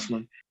pro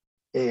wrestling.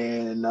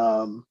 And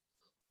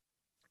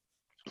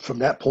from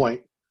that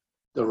point,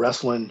 the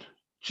wrestling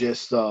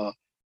just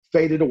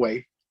faded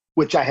away,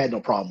 which I had no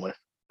problem with,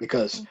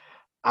 because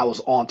I was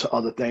on to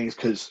other things,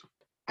 because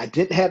I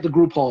didn't have the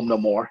group home no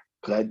more,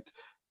 because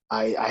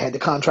I had the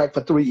contract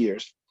for 3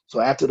 years. So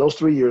after those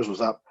 3 years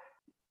was up,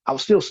 I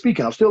was still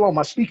speaking. I was still on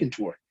my speaking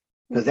tour,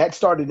 because that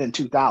started in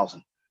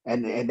 2000.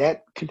 And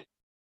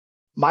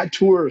my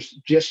tours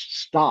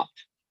just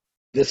stopped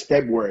this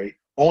February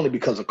only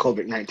because of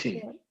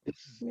COVID-19.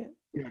 Yeah.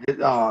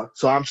 Yeah.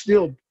 So I'm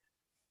still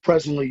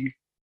presently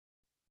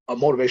a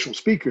motivational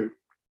speaker,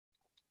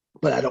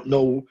 but I don't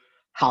know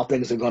how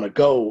things are going to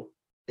go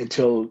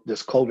until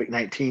this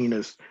COVID-19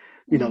 is,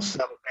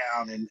 settled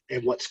down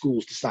and what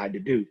schools decide to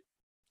do.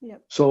 Yeah.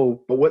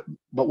 So,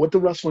 but with the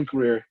wrestling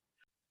career,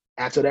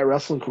 after that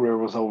wrestling career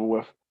was over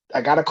with,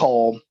 I got a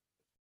call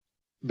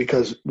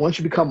because once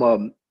you become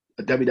a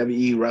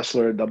WWE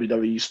wrestler,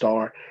 WWE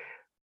star,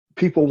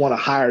 people want to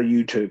hire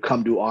you to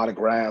come do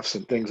autographs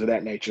and things of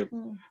that nature.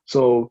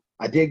 So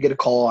I did get a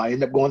call. I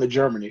ended up going to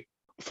Germany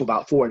for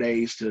about 4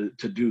 days to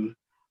do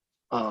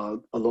a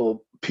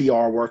little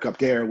PR work up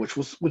there, which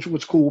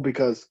was cool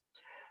because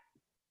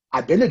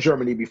I've been to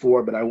Germany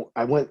before, but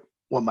I went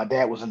when my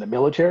dad was in the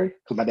military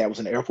because my dad was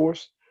in the Air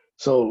Force.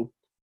 So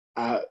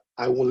I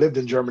lived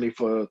in Germany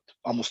for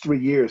almost 3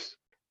 years.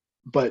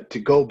 But to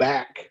go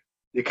back,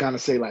 you kind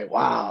of say like,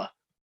 wow,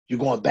 you're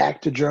going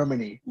back to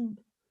Germany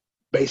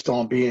based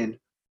on being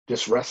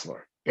this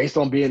wrestler, based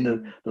on being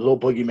the little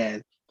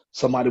boogeyman.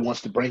 Somebody wants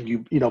to bring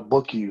you,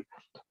 book you,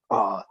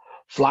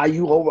 fly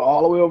you over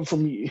all the way over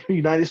from the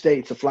United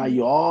States to fly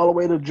you all the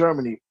way to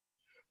Germany.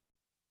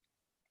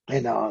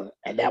 And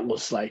that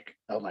was like,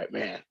 I was like,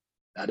 man,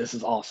 now this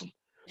is awesome.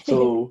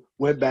 So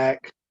went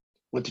back,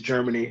 went to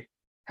Germany,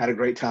 had a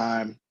great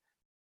time,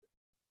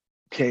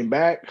 came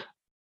back.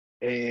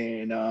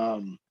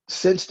 And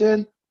since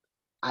then,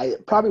 I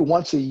probably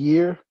once a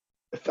year,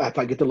 if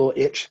I get the little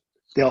itch,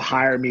 they'll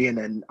hire me and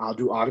then I'll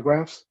do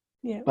autographs.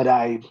 Yeah. But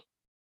I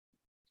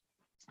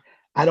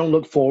don't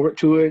look forward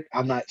to it.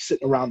 I'm not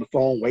sitting around the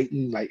phone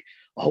waiting. Like,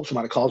 I hope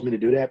somebody calls me to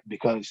do that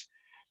because,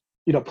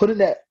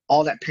 putting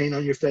all that paint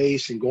on your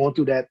face and going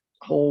through that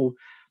whole,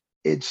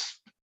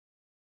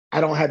 I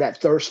don't have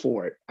that thirst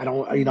for it. I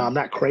don't, I'm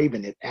not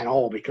craving it at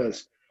all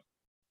because,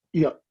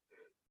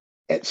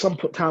 at some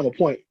time or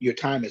point, your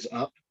time is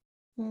up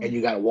and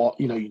you got to walk,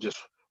 you just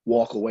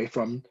walk away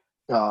from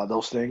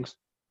those things.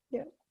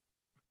 Yeah.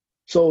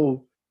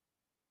 So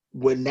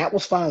when that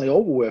was finally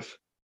over with,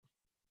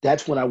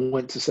 that's when I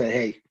went to say,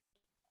 hey,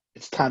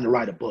 it's time to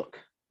write a book.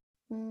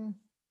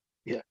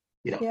 Yeah.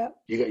 You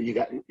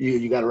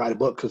got to write a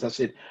book because I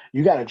said,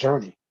 you got a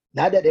journey.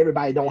 Not that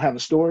everybody don't have a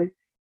story,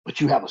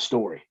 but you have a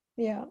story.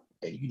 Yeah.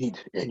 And you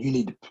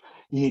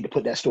need to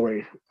put that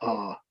story,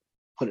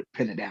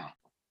 pin it down.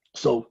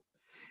 So,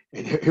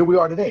 and here we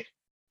are today.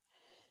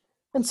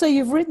 And so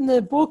you've written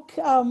the book,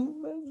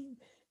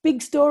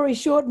 Big Story,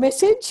 Short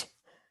Message.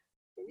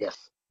 Yes.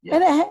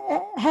 And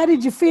how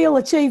did you feel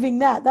achieving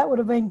that? That would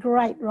have been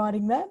great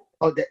writing that.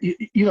 Oh,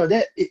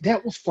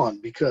 that was fun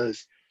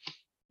because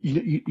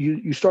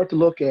you start to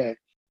look at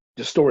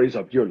the stories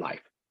of your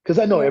life because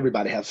I know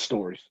everybody has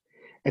stories,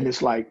 and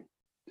it's like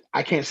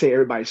I can't say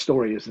everybody's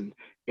story isn't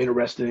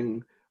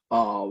interesting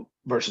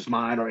versus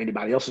mine or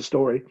anybody else's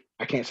story.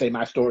 I can't say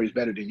my story is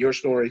better than your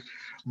story,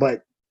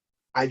 but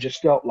I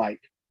just felt like,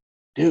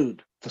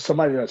 dude, for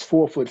somebody that's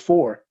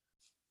 4'4",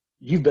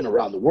 you've been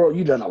around the world.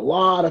 You've done a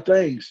lot of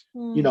things,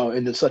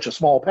 in such a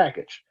small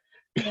package,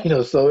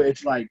 so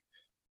it's like,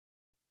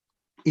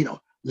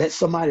 let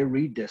somebody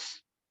read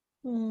this.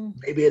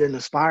 Maybe it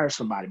inspires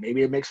somebody.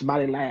 Maybe it makes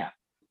somebody laugh.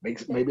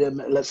 Maybe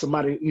it lets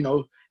somebody,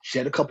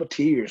 shed a couple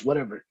tears,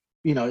 whatever,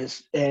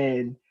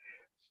 and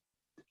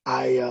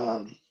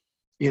I,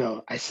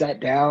 I sat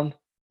down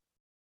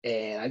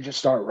and I just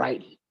started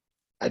writing.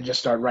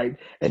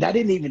 And I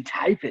didn't even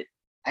type it.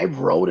 I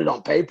wrote it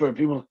on paper. And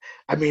people,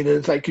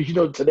 it's like,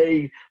 because,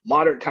 today,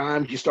 modern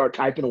times, you start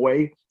typing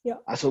away. Yeah.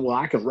 I said, well,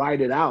 I can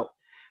write it out.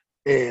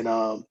 And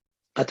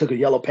I took a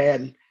yellow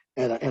pad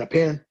and a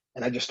pen,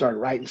 and I just started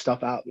writing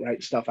stuff out.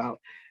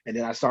 And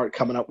then I started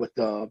coming up with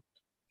the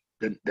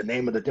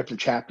name of the different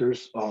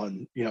chapters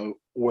on,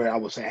 where I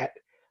was at.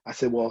 I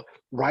said, well,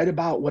 write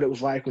about what it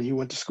was like when you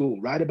went to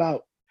school. Write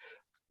about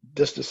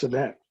this, and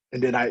that.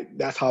 And then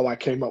that's how I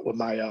came up with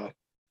my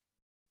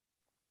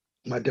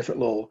my different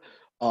little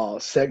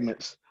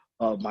segments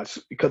of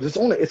because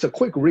it's a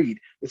quick read.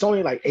 It's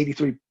only like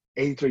 83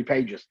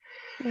 pages.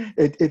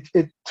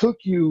 It took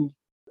you,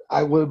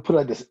 I would put it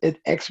like this, it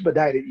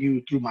expedited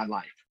you through my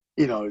life.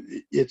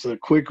 It's a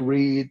quick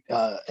read.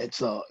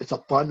 It's a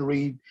fun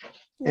read.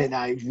 And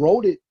I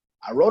wrote it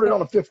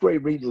on a 5th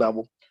grade reading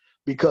level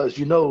because,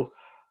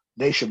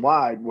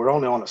 nationwide, we're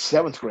only on a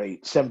 7th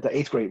to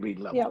 8th grade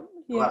reading level,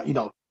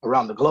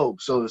 around the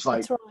globe. So it's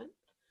like, that's right.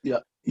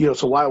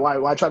 So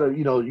why try to,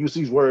 use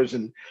these words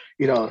and,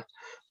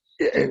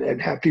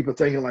 and have people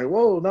thinking like,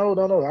 whoa,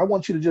 no. I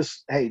want you to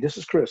just, hey, this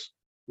is Chris.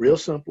 Real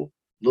simple,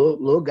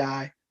 little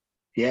guy.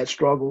 He had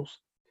struggles.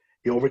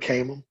 He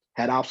overcame them,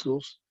 had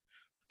obstacles,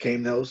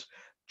 came those,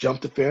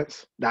 jumped the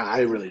fence. Nah, I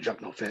didn't really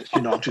jump no fence.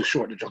 I'm too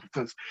short to jump the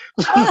fence.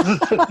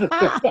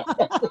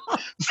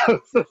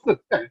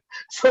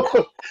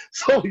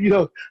 So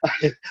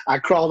I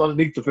crawled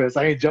underneath the fence.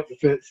 I ain't jumped the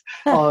fence.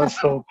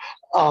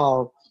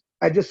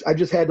 I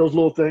just had those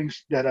little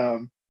things that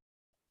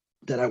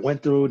I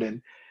went through,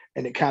 and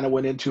it kind of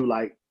went into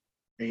like,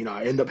 I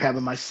ended up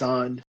having my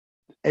son.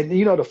 And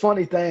the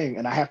funny thing,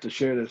 and I have to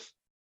share this,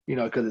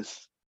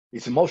 because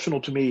It's emotional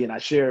to me, and I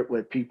share it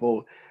with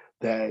people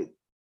that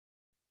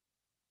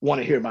want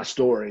to hear my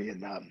story.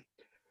 And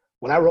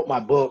when I wrote my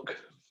book,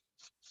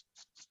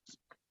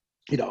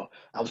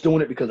 I was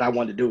doing it because I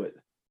wanted to do it.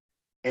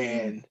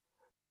 Mm.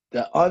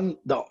 And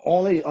the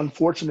only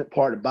unfortunate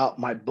part about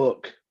my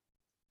book,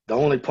 the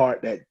only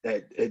part that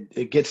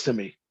it gets to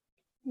me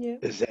Yeah.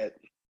 is that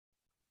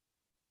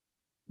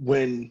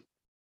when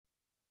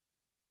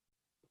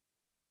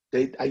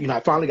I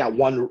finally got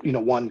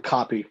one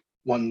copy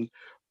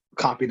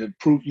to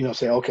prove,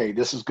 say, okay,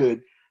 this is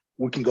good.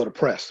 We can go to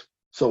press.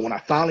 So when I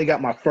finally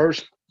got my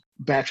first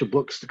batch of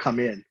books to come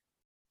in,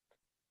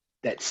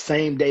 that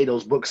same day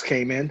those books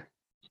came in,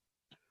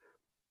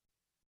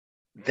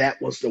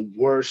 that was the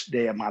worst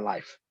day of my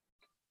life.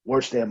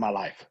 Worst day of my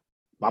life.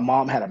 My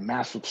mom had a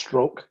massive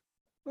stroke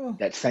Oh.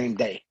 that same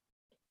day.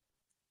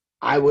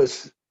 I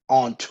was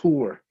on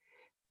tour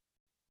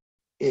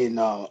in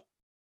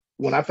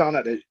when I found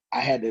out that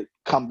I had to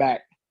come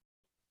back.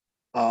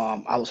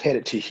 I was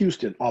headed to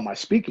Houston on my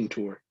speaking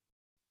tour.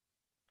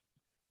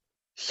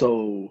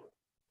 So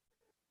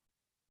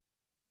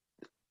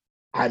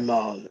I'm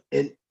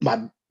in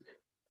my.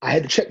 I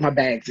had to check my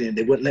bags in.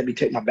 They wouldn't let me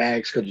take my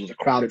bags because it was a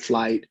crowded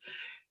flight,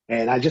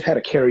 and I just had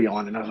a carry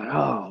on. And I was like,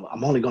 "Oh,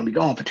 I'm only going to be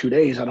gone for 2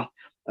 days. I don't.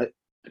 Uh,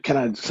 can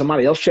I?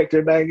 Somebody else check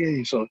their bag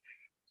in?" So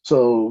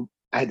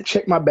I had to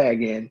check my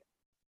bag in,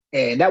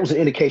 and that was an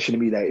indication to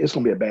me that it's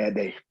going to be a bad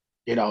day,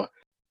 you know.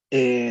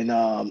 And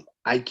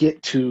I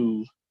get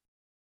to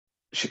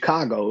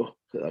Chicago,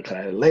 'cause I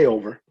had a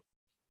layover,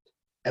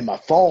 and my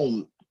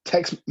phone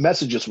text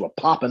messages were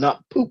popping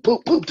up, poop,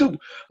 poop, poop, poop.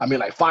 I mean,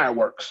 like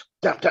fireworks,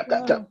 tap, tap,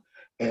 tap, tap. Wow.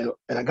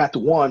 And I got to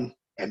one,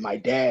 and my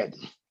dad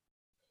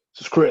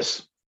says,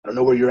 "Chris, I don't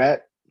know where you're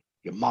at.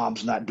 Your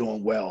mom's not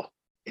doing well.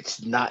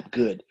 It's not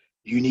good.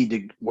 You need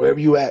to, wherever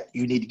you at,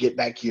 you need to get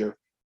back here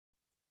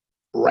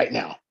right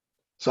now."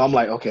 So I'm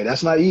like, okay,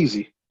 that's not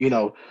easy.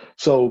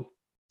 So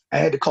I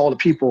had to call the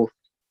people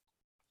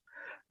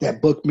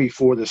that booked me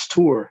for this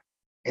tour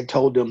and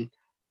told them,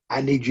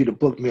 I need you to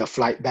book me a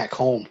flight back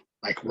home,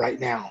 like right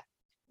now.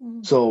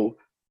 Mm. So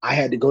I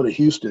had to go to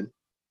Houston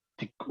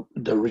to,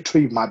 to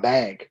retrieve my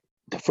bag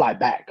to fly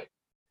back.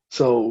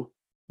 So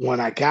when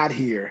I got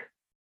here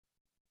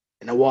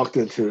and I walked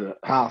into the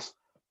house,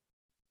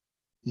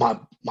 my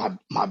my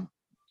my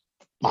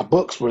my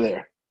books were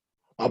there.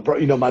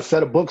 My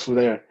set of books were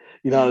there.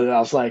 Mm. And I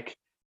was like,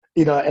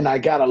 and I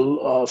got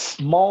a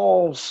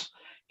small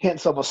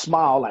hints of a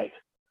smile, like,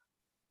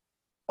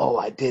 oh,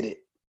 I did it.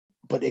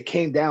 But it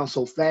came down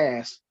so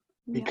fast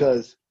Yeah.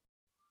 because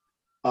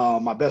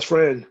my best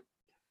friend,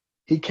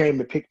 he came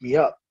to pick me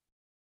up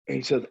and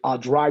he said, I'll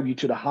drive you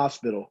to the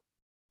hospital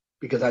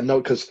because I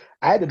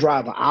had to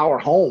drive an hour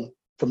home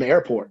from the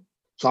airport.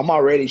 So I'm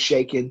already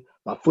shaking,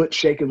 my foot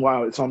shaking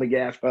while it's on the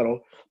gas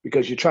pedal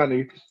because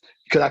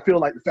because I feel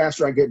like the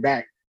faster I get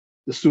back,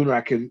 the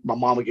sooner my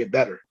mom will get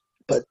better.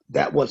 But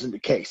that wasn't the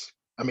case.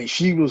 I mean,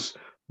 she was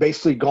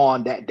basically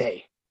gone that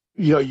day.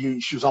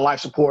 She was on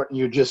life support and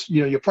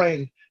you're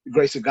praying the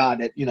grace of God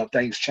that,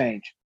 things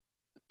change.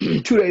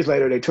 2 days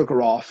later, they took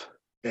her off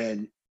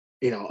and,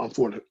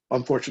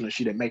 unfortunately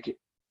she didn't make it.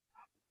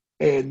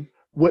 And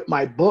with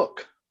my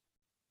book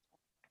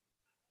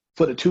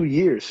for the 2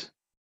 years,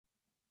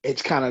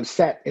 it's kind of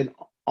sat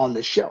on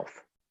the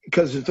shelf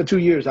because for 2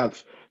 years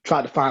I've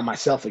tried to find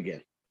myself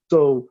again.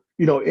 So,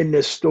 in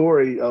this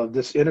story of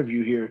this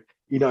interview here,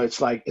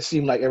 it's like it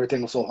seemed like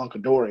everything was so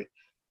hunky-dory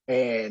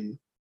and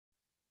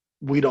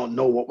we don't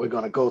know what we're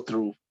going to go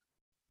through,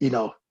 you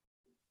know,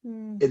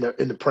 Mm.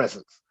 in the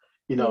present,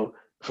 you Yeah. know,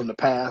 from the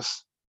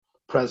past,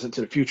 present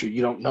to the future.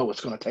 You don't know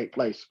what's going to take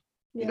place,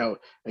 Yeah.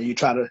 and you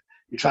try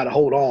to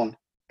hold on.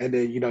 And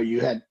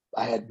then,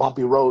 I had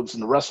bumpy roads in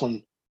the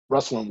wrestling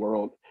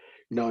world,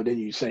 and then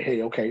you say,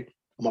 hey, okay,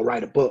 I'm gonna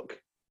write a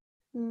book.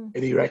 Mm. And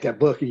then you write that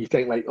book and you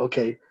think like,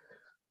 okay,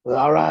 well,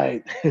 all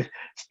right,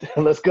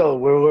 let's go.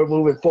 We're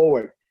moving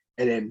forward.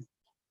 And then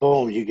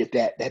boom, you get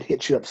that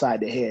hits you upside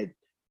the head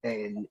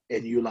and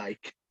you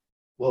like,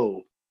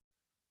 whoa,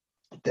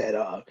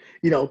 that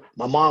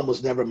my mom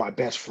was never my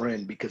best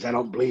friend because I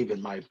don't believe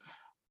in my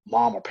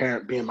mom or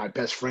parent being my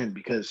best friend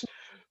because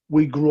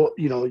we grew up,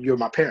 you're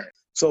my parent.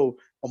 So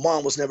my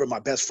mom was never my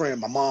best friend.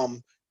 My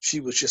mom,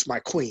 she was just my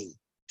queen.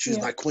 She was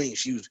Yeah. my queen.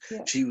 She was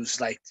Yeah. she was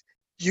like,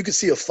 you could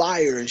see a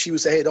fire and she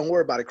would say, hey, don't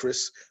worry about it,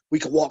 Chris. We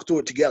could walk through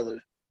it together.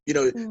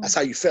 That's Mm.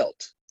 how you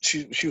felt.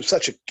 She was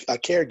such a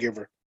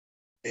caregiver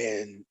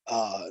and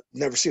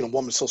never seen a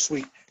woman so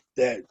sweet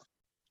that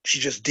she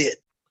just did.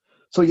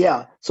 So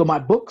yeah, so my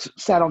books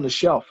sat on the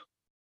shelf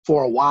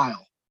for a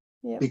while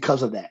Yeah.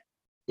 because of that.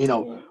 You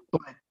know, Yeah.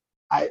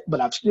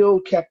 but I've still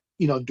kept,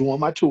 doing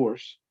my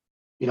tours,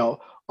 you know,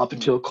 up Mm.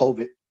 until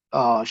COVID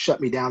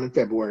shut me down in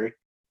February.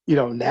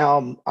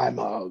 Now I'm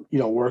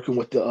working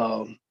with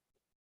the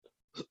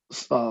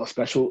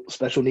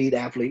special need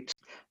athletes.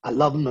 I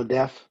love them to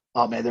death.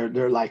 Oh man,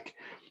 they're like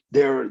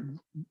they're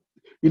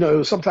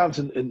sometimes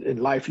in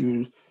life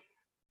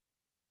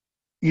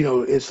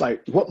it's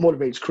like what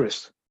motivates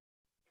Chris.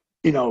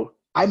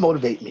 I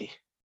motivate me.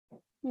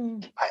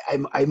 Mm.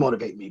 I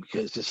motivate me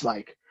because it's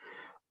like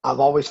I've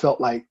always felt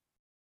like,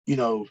 you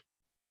know,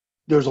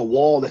 there's a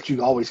wall that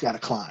you always got to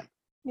climb,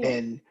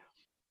 Yeah.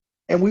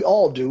 and we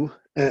all do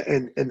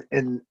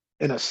in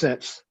a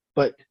sense.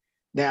 But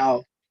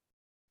now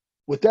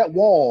with that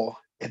wall,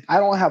 if I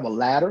don't have a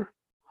ladder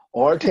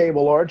or a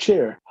table or a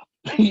chair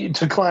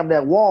to climb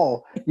that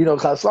wall,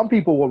 because some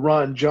people will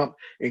run, jump,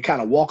 and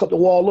kind of walk up the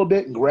wall a little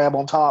bit and grab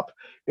on top,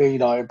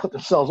 and and put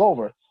themselves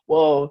over.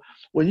 Well,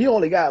 when you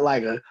only got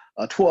like a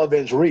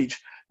 12-inch reach,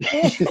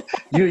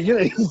 you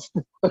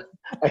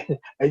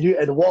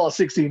and the wall is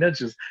 16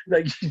 inches.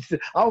 Like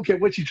I don't care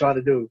what you're trying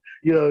to do,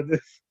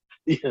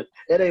 it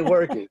ain't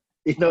working.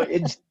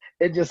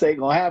 It just ain't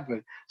gonna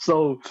happen.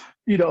 So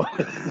you know,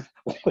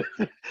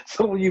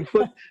 so when you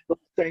put those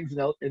things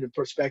in the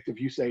perspective,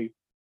 you say,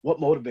 what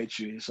motivates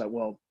you? It's like,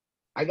 well,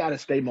 I got to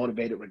stay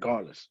motivated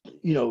regardless.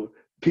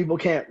 People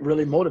can't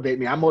really motivate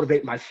me. I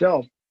motivate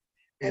myself,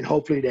 and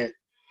hopefully that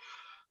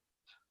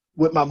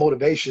with my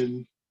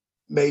motivation,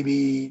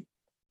 maybe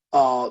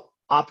uh,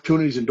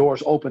 opportunities and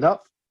doors open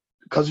up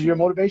because of your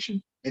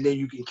motivation, and then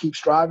you can keep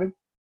striving.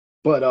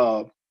 But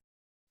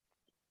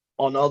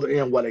on the other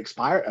end, what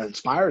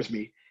inspires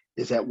me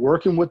is that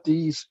working with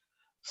these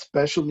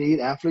special need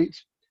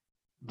athletes,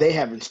 they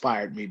have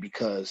inspired me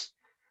because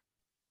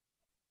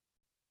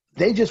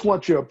they just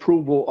want your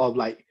approval of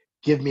like,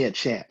 give me a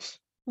chance.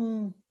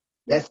 Mm.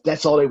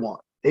 That's all they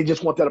want. They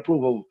just want that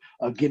approval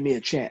of give me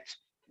a chance.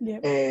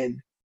 Yep.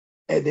 And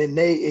then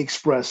they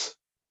express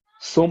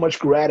so much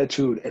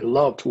gratitude and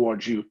love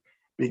towards you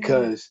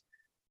because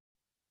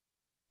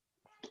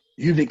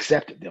you've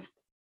accepted them.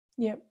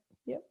 Yep.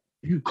 Yep.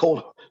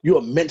 You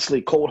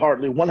immensely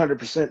cold-heartedly,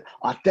 100%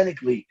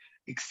 authentically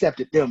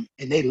accepted them,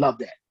 and they love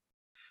that. Yep.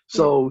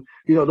 So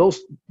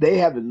those they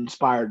have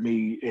inspired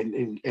me,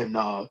 and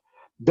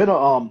been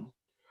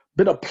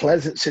a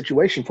pleasant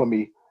situation for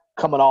me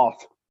coming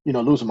off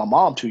losing my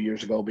mom 2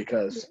 years ago,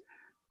 because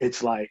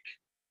it's like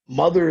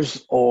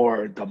mothers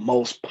are the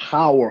most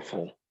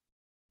powerful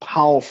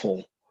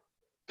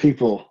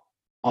people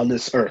on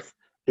this earth.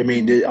 I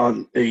mean,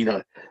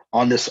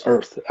 on this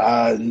earth,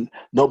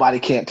 nobody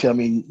can't tell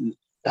me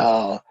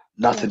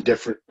nothing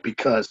different,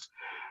 because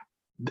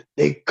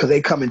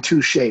they come in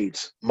two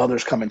shades.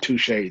 Mothers come in two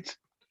shades.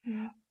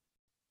 Mm.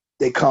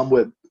 They come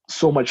with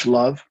so much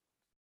love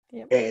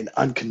Yep. and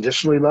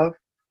unconditionally love,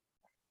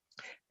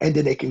 and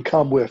then they can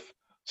come with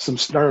some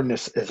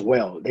sternness as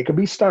well. They can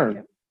be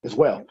stern as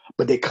well,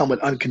 but they come with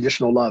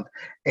unconditional love,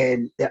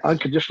 and that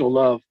unconditional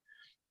love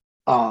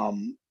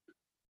um,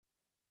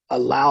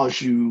 allows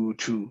you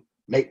to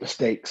make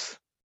mistakes.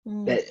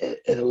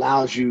 That it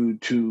allows you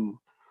to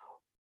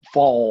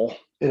fall.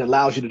 It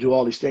allows you to do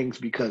all these things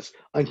because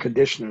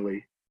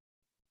unconditionally,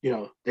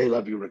 they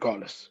love you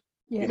regardless.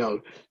 Yeah.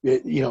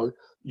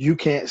 You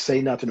can't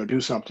say nothing or do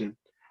something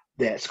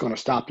that's going to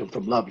stop them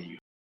from loving you.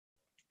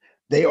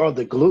 They are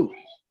the glue.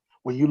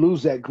 When you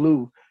lose that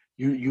glue,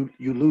 you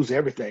lose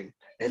everything,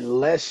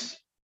 unless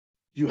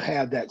you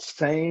have that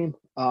same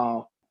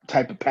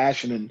type of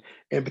passion and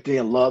empathy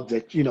and love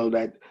that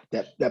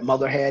that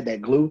mother had,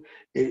 that glue,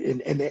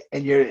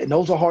 and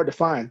those are hard to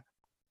find.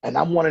 And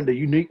I'm one of the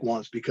unique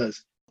ones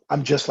because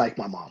I'm just like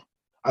my mom.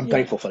 I'm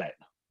thankful for that.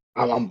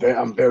 I'm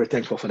very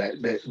thankful for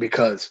that,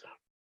 because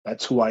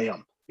that's who I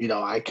am.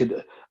 I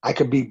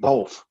could be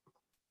both,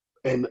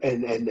 and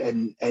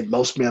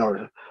most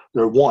men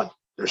they're one.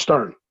 They're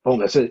stern. Boom.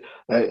 That's it.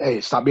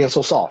 Hey, stop being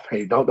so soft.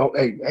 Hey, don't.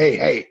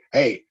 Hey.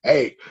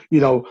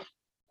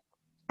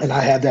 And I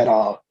have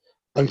that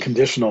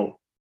unconditional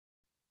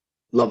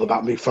love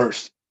about me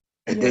first,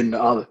 and then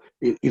the other,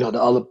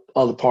 the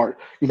other part.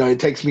 It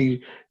takes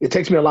me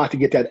a lot to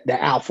get that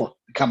alpha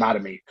to come out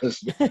of me,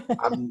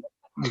 I'm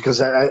because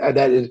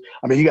that is.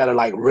 I mean, you got to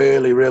like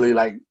really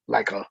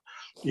like a,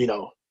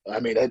 I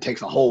mean, that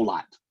takes a whole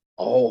lot,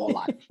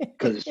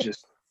 because it's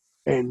just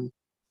and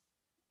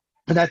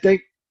I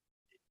think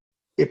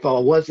if I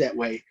was that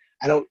way,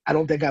 I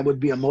don't think I would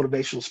be a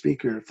motivational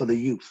speaker for the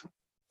youth.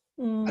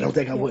 I don't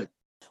think I would.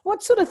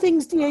 What sort of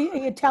things are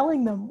you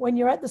telling them when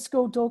you're at the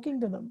school talking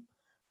to them?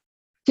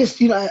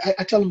 Just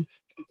I tell them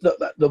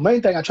the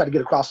main thing I try to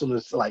get across to them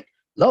is like,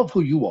 love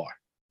who you are,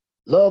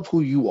 love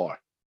who you are.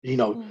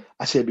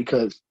 I said,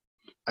 because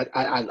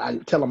I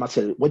tell them, I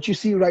said, what you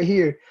see right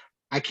here,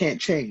 I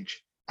can't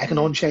change. I can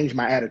only change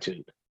my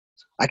attitude.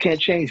 I can't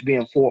change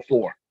being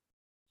 4'4".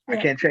 I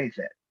can't change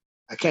that.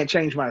 I can't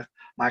change my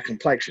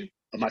complexion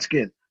of my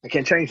skin. I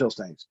can't change those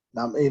things.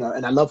 Now,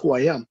 and I love who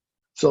I am.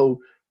 So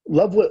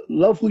love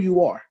who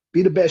you are.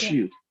 Be the best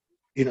you.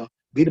 Be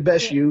the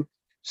best you.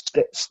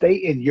 Stay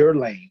in your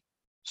lane.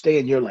 Stay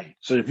in your lane.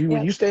 So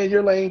when you stay in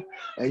your lane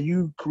and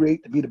you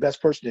create to be the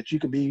best person that you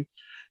can be,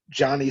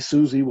 Johnny,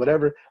 Susie,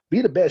 whatever,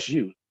 be the best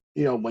you.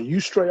 When you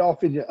stray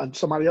off on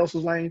somebody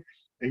else's lane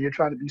and you're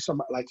trying to be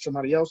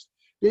somebody else,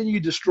 then you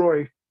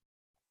destroy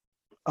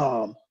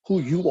who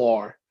you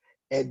are,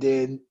 and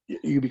then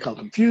you become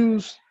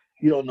confused.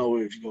 You don't know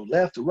if you go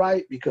left or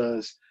right,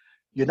 because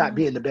you're not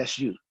being the best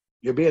you.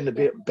 You're being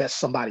the best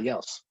somebody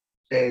else,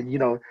 and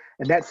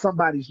and that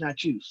somebody's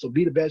not you. So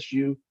be the best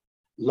you.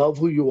 love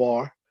who you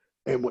are,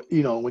 and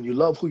when you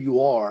love who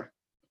you are,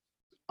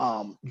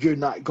 you're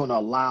not going to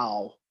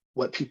allow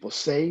what people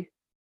say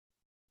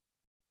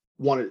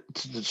wanted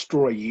to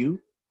destroy you.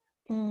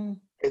 Mm.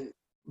 And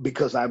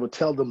because I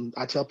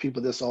tell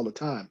people this all the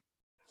time.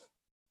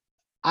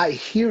 I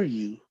hear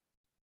you,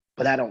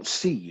 but I don't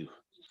see you.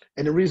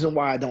 And the reason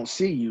why I don't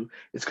see you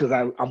is because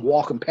I'm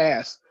walking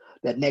past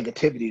that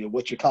negativity of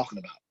what you're talking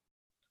about.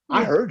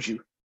 I Yeah. heard you,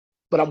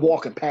 but I'm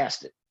walking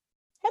past it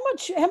How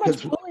much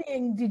because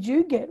bullying did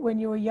you get when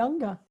you were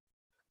younger?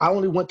 I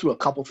only went through a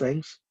couple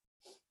things.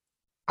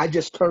 I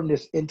just turned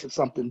this into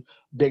something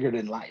bigger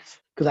than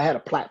life because I had a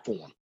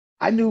platform.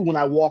 I knew when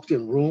I walked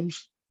in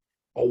rooms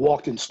or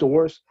walked in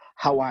stores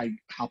how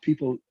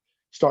people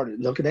started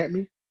looking at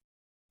me,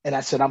 and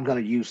I said I'm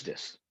going to use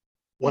this.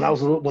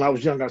 Mm. When I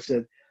was young, I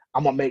said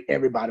I'm going to make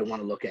everybody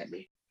want to look at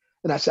me,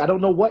 and I said I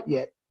don't know what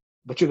yet,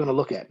 but you're going to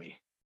look at me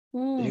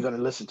and you're Mm. going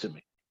to listen to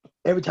me.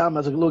 Every time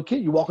as a little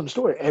kid, you walk in the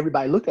store,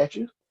 everybody looked at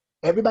you.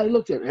 Everybody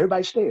looked at me.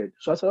 Everybody stared.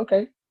 So I said,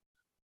 okay.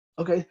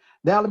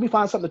 Now let me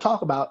find something to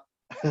talk about,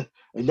 and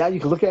now you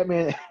can look at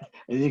me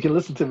and you can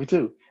listen to me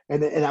too.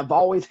 And I've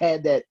always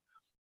had that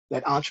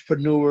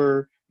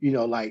entrepreneur,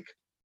 like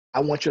I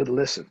want you to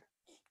listen.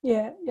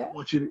 Yeah, yeah,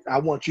 I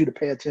want you to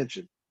pay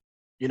attention.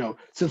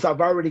 Since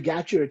I've already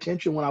got your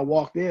attention when I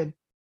walked in,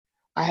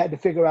 I had to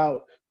figure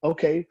out,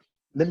 okay,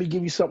 let me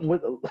give you something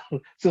with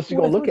since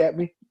you're gonna worth look looking. at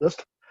me,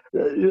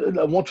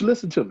 I want you to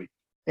listen to me.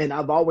 And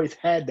I've always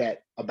had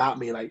that about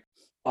me. Like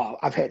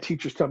I've had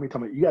teachers tell me,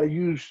 you got to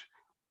use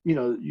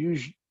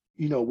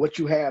what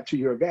you have to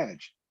your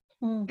advantage.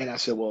 Mm. And I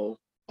said, well,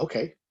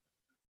 okay.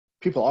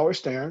 People always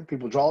staring.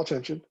 People draw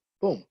attention.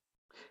 Boom.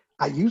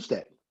 I use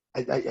that.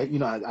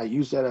 I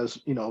use that as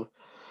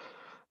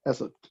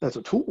as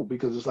a tool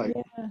because it's like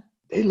Yeah,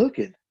 they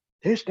looking,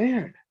 they're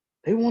staring,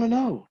 they want to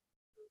know.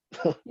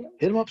 yep,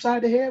 Hit them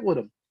upside the head with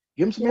them.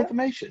 Give them some yep.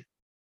 information.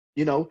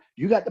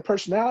 You got the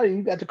personality,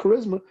 you got the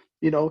charisma.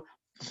 You know,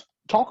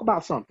 talk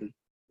about something.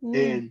 Mm.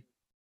 And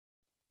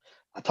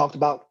I talked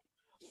about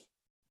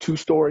two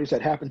stories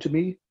that happened to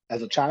me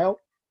as a child,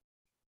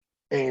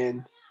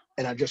 and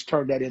I just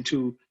turned that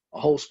into a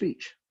whole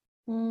speech.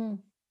 Mm.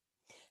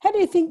 How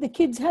do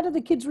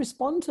the kids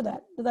respond to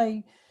that?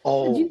 Do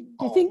you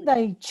Oh, think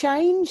they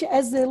change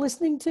as they're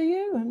listening to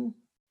you? And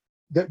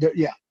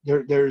yeah,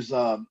 there's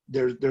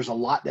a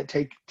lot that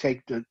take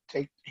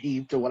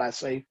heed to what I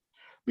say yep,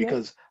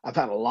 because I've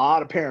had a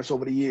lot of parents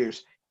over the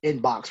years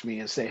inbox me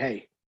and say,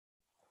 "Hey,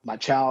 my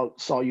child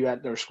saw you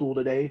at their school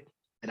today,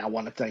 and I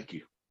want to thank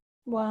you."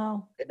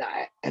 wow.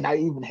 And I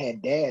even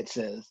had dad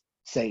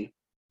say,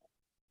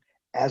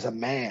 "As a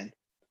man,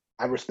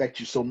 I respect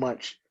you so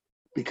much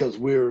because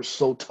we're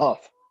so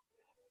tough,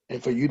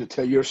 and for you to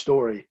tell your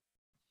story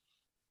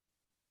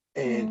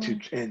and to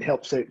Mm. and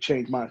help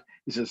change my,"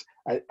 he says,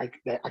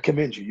 I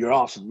commend you. You're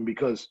awesome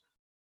because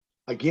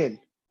again,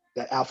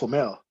 that alpha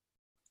male.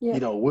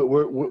 Yep.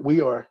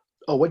 We are.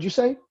 Oh, what'd you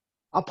say?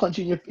 I'll punch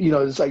you in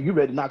your. It's like you're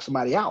ready to knock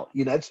somebody out.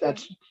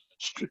 It's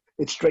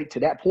straight to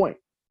that point.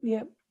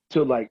 Yep.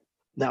 To like,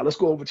 now let's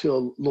go over to a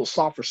little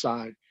softer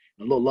side,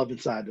 a little loving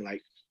side. To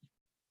like,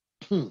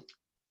 hmm,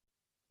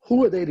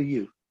 who are they to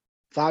you?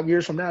 5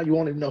 years from now, you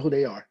won't even know who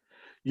they are.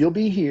 You'll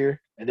be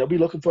here, and they'll be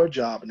looking for a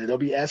job, and then they'll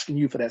be asking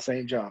you for that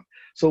same job.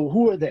 So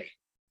who are they?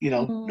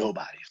 Mm.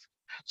 Nobody's.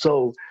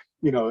 So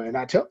and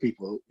I tell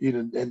people,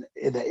 and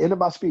in the end of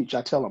my speech,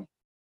 I tell them,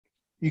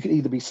 you can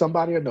either be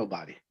somebody or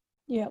nobody.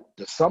 Yep.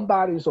 The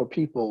somebodies are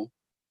people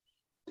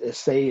that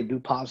say and do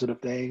positive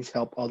things,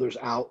 help others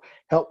out,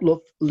 help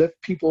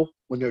lift people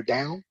when they're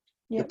down,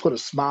 to Yep. put a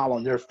smile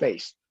on their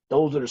face.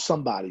 Those are the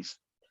somebodies.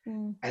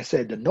 Mm. I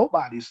said the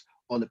nobodies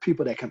are the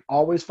people that can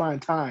always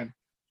find time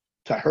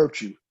to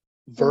hurt you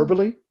Mm.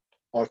 verbally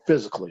or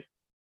physically.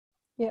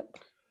 Yep.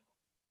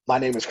 My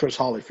name is Chris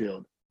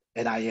Hollyfield,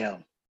 and I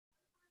am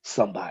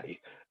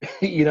somebody.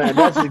 And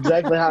that's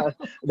exactly how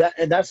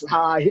that's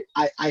how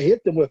I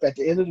hit them with at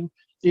the end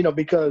of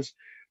because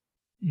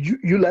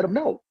you let them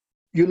know.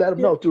 You let them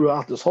Yep. know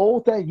throughout this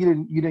whole thing.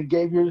 You didn't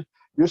give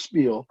your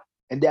spiel,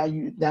 and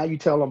now you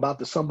tell them about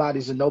the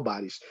somebodies and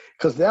nobodies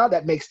because now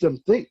that makes them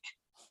think.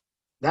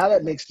 Now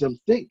that makes them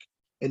think,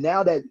 and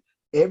now that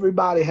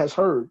everybody has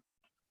heard,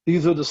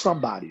 these are the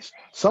somebodies.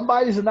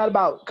 Somebodies are not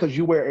about because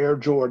you wear Air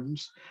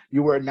Jordans,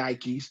 you wear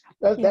Nikes.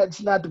 Yep.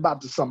 That's not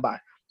about the somebody.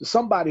 The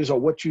somebodies are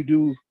what you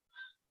do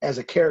as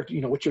a character.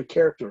 What's your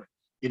character?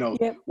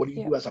 Yep. What do you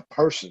Yep. do as a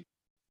person?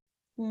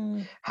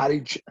 Mm. How do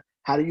you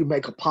how do you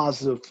make a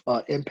positive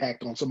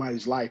impact on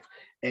somebody's life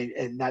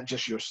and not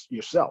just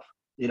yourself?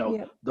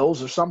 Yep.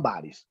 Those are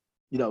somebodies.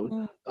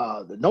 Mm.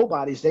 The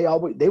nobodies, they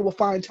will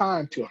find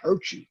time to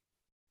hurt you.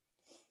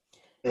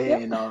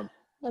 Yep. And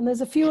And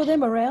there's a few of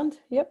them around.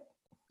 Yep.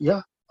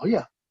 yeah, oh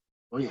yeah,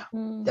 oh yeah,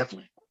 Mm.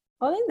 definitely.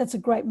 I think that's a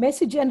great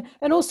message. And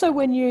also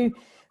when you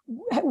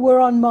were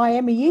on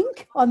Miami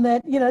Inc. on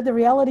that, the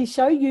reality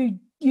show, you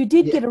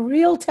did Yeah, get a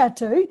real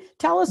tattoo.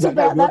 Tell us I got a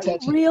about real that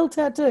tattoo. real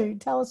tattoo.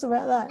 Tell us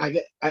about that. I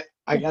got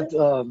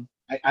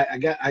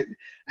I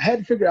had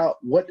to figure out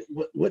what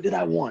did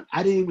I want.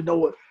 I didn't even know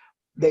what.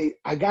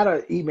 I got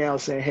an email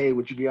saying, "Hey,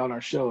 would you be on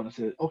our show?" And I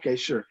said, "Okay,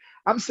 sure."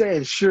 I'm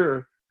saying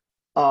sure,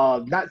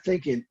 not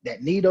thinking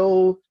that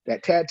needle,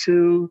 that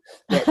tattoo,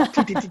 that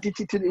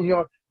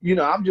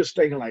I'm just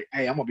thinking like,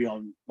 "Hey, I'm gonna be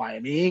on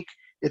Miami Ink.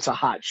 It's a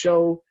hot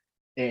show,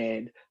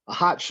 and a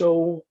hot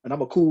show, and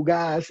I'm a cool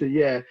guy." I said,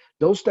 "Yeah,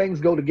 those things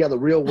go together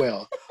real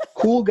well.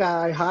 Cool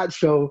guy, hot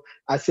show."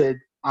 I said,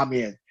 "I'm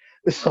in."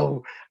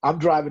 So I'm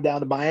driving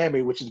down to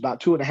Miami, which is about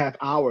 2.5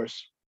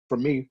 hours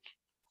from me.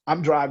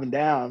 I'm driving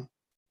down,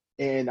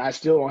 and I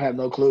still don't have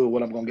no clue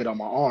what I'm gonna get on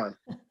my arm.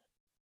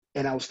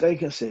 And I was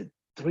thinking, I said,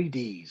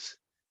 3Ds: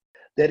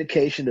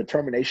 dedication,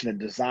 determination, and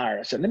desire.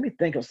 I said, let me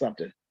think of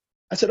something.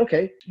 I said,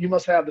 okay, you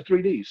must have the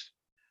 3Ds: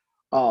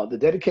 the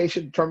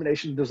dedication,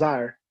 determination, and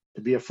desire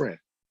to be a friend.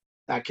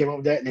 I came up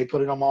with that, and they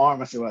put it on my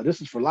arm. I said, well,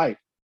 this is for life.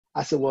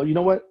 I said, well, you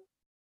know what?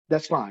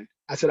 That's fine.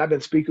 I said, I've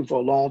been speaking for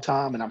a long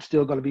time, and I'm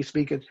still going to be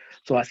speaking.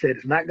 So I said,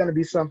 it's not going to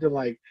be something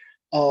like,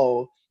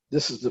 oh,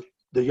 this is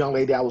the young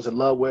lady I was in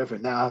love with,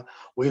 and now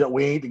we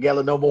ain't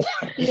together no more.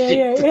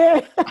 Yeah.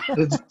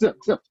 And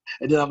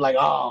then I'm like,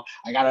 oh,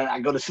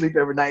 I go to sleep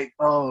every night.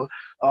 Oh,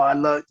 I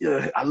love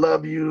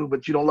you,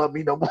 but you don't love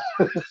me no more.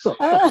 so,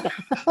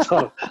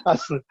 so I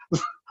said,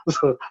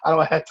 so I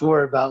don't have to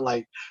worry about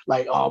like,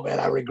 oh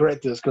man, I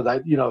regret this, because I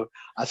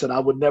said I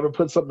would never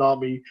put something on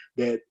me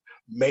that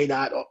may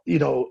not,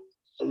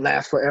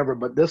 last forever,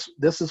 but this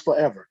is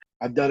forever.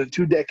 I've done it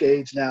 2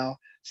 decades now,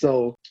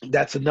 so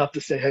that's enough to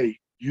say, hey,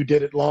 you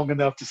did it long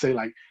enough to say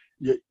like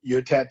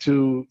your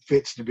tattoo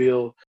fits the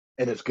bill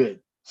and it's good.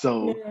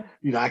 So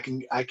Yeah. I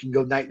can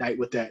go night night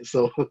with that.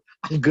 So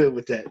I'm good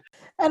with that.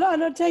 And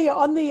I'll tell you,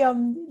 on the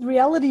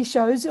reality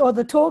shows or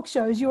the talk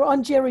shows, you're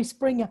on Jerry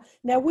Springer.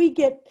 Now we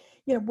get,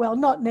 well,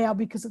 not now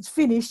because it's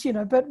finished,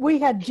 but we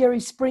had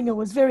Jerry Springer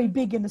was very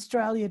big in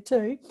Australia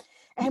too.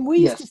 And we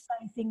used to Yes.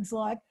 say things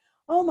like,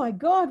 oh my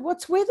God,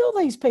 what's with all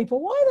these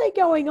people? Why are they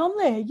going on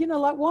there?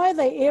 Like, why are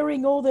they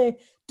airing all their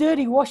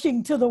dirty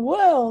washing to the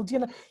world?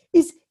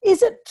 Is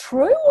it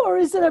true, or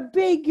is it a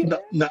big,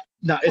 No, no,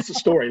 no. It's a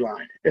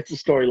storyline. It's a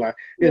storyline.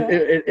 yeah,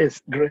 It's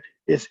great.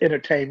 It's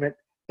entertainment.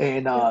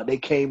 And yeah, the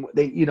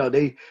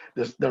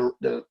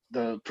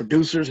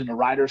producers and the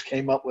writers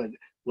came up with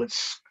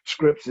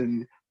scripts,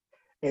 and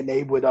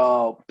they would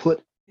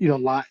put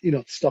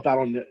stuff out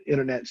on the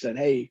internet and said,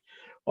 hey,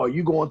 are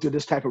you going through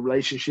this type of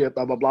relationship,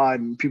 blah blah blah,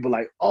 and people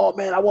like, oh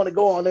man, I want to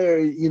go on there,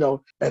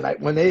 and like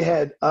when they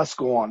had us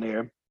go on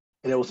there,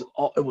 and it was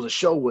a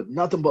show with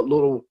nothing but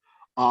little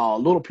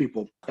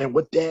people. And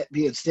with that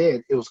being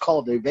said, it was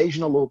called The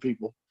Invasion of Little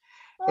People.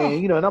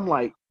 And oh, and I'm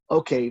like,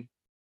 okay,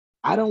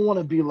 I don't want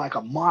to be like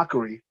a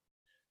mockery,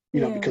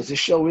 yeah, because this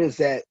show is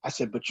that. I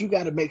said, but you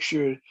got to make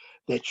sure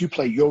that you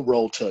play your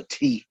role to a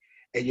T,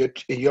 and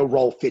your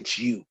role fits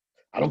you.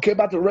 I don't care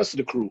about the rest of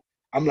the crew.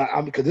 I'm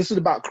because this is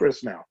about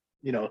Chris now,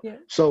 yeah,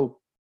 So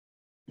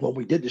when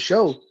we did the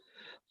show,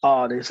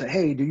 they said,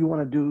 hey, do you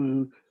want to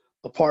do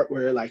a part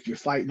where like you're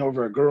fighting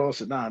over a girl? I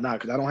said, nah,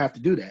 because I don't have to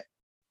do that.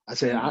 I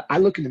said, mm, I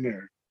look in the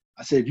mirror.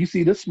 I said, if you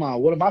see this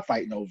smile, what am I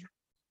fighting over?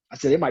 I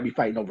said, they might be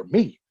fighting over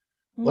me.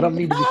 What I mm.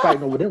 need to be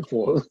fighting over them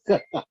for?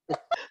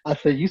 I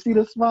said, you see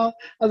this smile?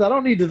 I said, I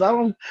don't need this. I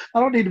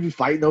don't need to be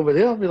fighting over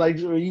them. Be like,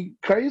 are you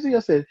crazy? I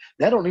said,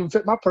 that don't even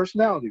fit my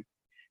personality.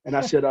 And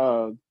I said,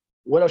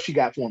 what else you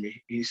got for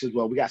me? He says,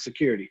 well, we got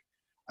security.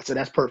 I said,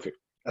 that's perfect.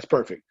 That's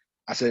perfect.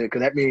 I said,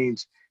 because that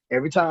means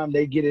every time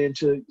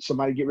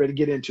somebody get ready to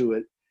get into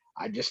it,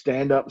 I just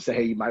stand up and say,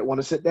 hey, you might want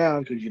to sit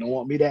down because you don't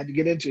want me to have to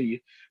get into you.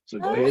 So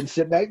go ahead and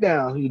sit back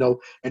down,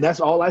 And that's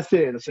all I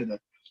said. I said,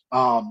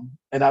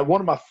 and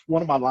one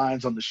of my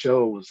lines on the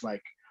show was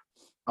like,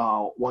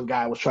 one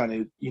guy was trying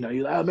to,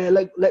 he's like, oh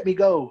man, let me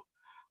go.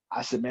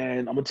 I said, man,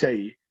 I'm gonna tell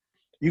you,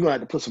 you're gonna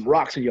have to put some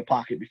rocks in your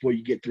pocket before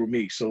you get through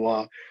me. So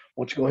why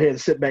don't you go ahead and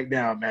sit back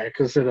down, man?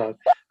 Because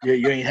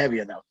you ain't heavy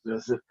enough.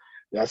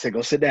 I said,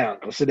 go sit down,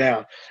 go sit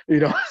down.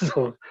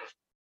 So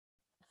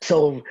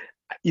so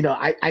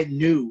I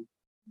knew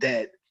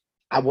that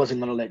I wasn't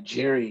gonna let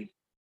Jerry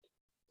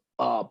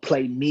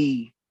play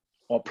me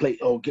or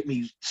get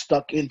me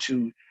stuck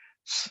into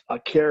a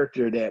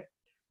character that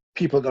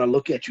people are gonna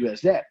look at you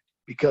as that,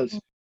 because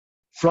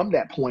from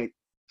that point,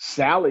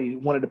 Sally,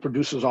 one of the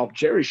producers off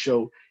Jerry's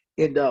show,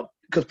 end up,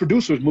 because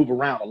producers move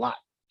around a lot,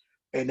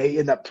 and they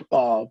end up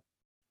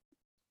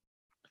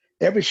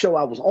every show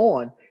I was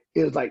on,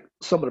 it was like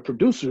some of the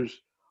producers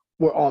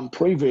were on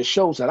previous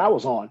shows that I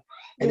was on,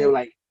 and they yeah, were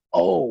like,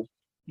 "Oh,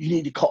 you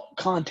need to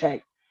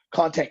contact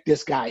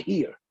this guy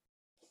here."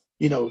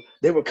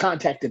 They were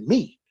contacting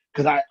me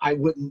because I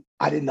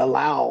didn't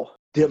allow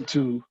them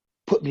to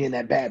put me in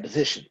that bad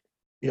position.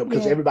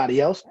 Because yeah,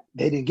 everybody else,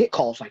 they didn't get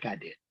calls like I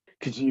did.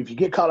 Because if you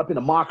get caught up in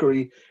a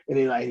mockery and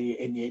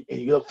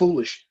you look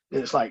foolish,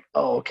 then it's like,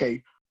 oh,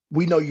 okay,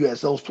 we know you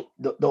as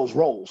those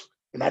roles,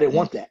 and I didn't mm,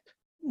 want that,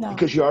 no,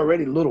 because you're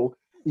already little.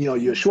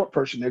 You're a short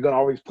person. They're gonna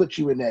always put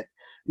you in that,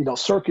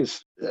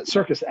 circus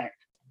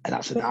act. And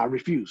I said, no, yeah, I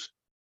refuse.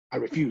 I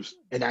refuse.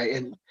 And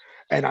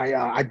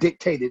I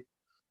dictated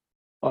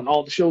on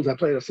all the shows I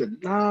played. I said,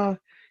 nah,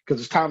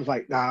 because it's times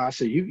like, nah. I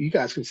said, you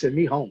guys can send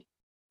me home.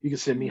 You can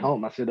send me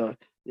home. I said,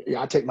 yeah,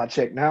 I'll take my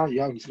check now.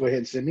 Y'all just go ahead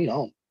and send me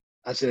home.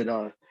 I said,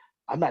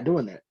 I'm not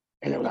doing that.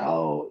 And they were like,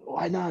 oh,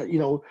 why not?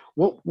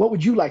 What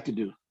would you like to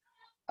do?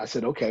 I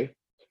said, okay.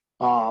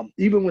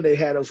 Even when they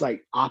had us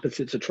like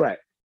opposites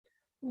attract,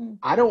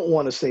 I don't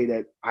want to say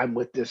that I'm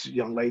with this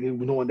young lady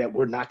knowing that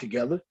we're not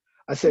together.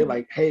 I say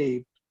like,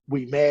 hey,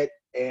 we met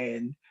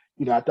and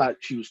I thought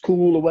she was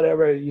cool or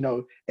whatever,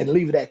 and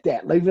leave it at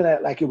that. Leave it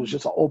at like it was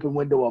just an open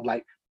window of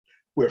like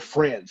we're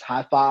friends.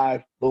 High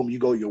five, boom, you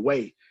go your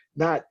way.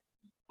 Not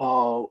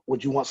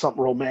would you want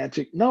something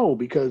romantic? No,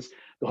 because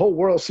the whole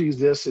world sees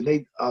this and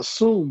they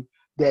assume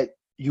that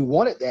you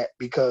wanted that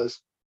because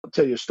I'll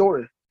tell you a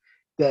story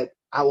that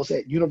I was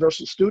at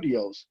Universal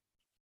Studios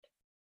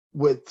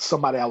with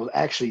somebody I was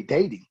actually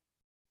dating.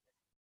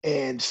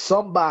 And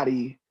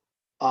somebody,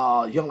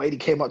 young lady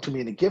came up to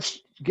me in the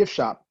gift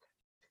shop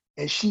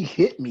and she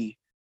hit me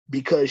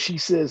because she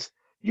says,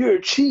 you're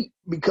a cheat,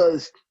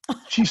 because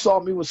she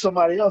saw me with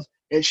somebody else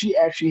and she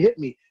actually hit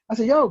me. I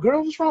said, yo,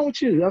 girl, what's wrong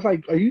with you? I was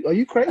like, are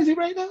you crazy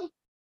right now?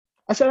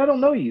 I said, I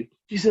don't know you.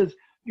 She says,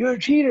 you're a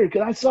cheater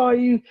because I saw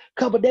you a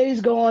couple of days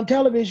ago on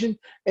television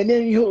and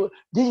then you're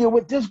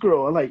with this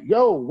girl. I'm like,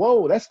 yo,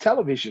 whoa, that's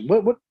television.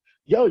 What?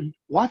 Yo,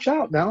 watch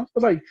out now. I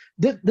was like,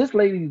 this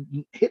lady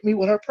hit me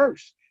with her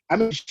purse. I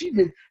mean, she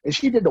did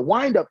the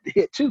wind up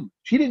hit too.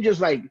 She didn't just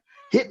like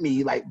hit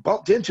me, like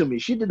bumped into me.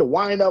 She did the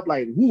wind up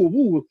like woo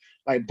woo,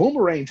 like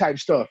boomerang type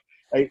stuff.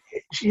 Like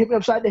she hit me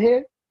upside the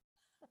head.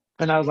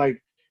 And I was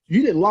like,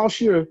 you didn't lost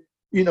your,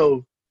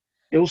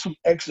 it was some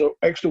extra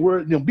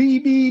word,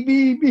 beep, beep,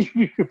 beep, beep.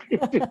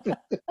 Because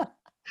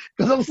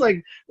I was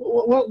like,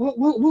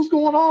 what's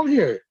going on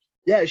here?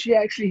 Yeah, she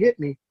actually hit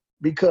me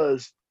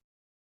because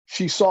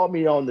she saw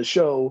me on the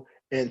show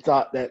and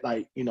thought that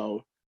like,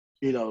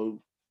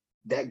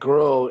 that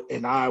girl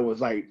and I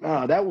was like,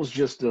 nah, that was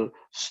just a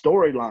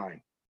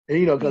storyline.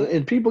 And,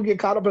 and people get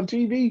caught up on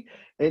TV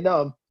and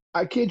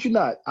I kid you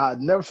not, I'd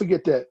never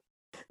forget that.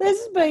 This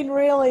has been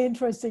really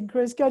interesting,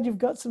 Chris. God, you've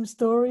got some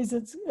stories.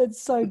 It's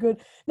so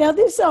good. Now,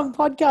 this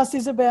podcast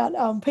is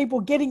about people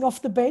getting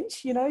off the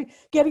bench,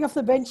 getting off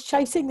the bench,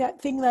 chasing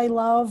that thing they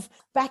love,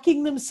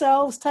 backing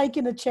themselves,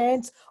 taking a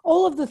chance,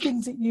 all of the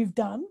things that you've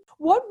done.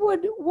 What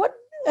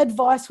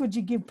advice would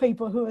you give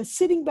people who are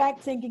sitting back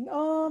thinking,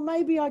 oh,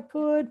 maybe I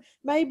could,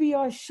 maybe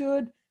I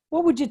should?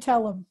 What would you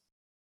tell them?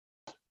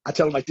 I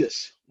tell them like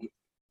this.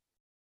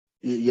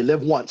 You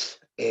live once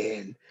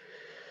and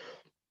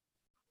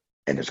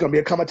there's going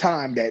to come a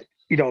time that,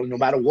 no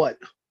matter what,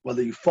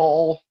 whether you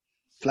fall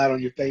flat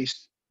on your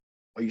face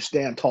or you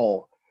stand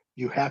tall,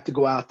 you have to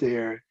go out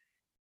there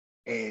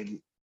and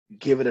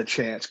give it a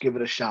chance, give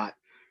it a shot.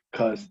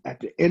 Because at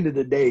the end of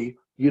the day,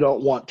 you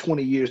don't want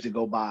 20 years to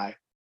go by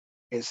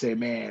and say,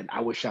 man, I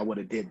wish I would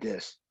have did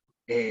this.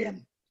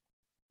 And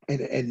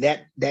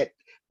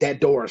that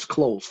door is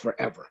closed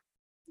forever.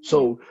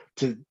 So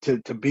to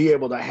be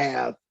able to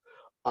have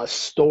a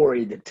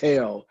story to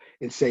tell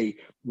and say,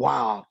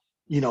 wow,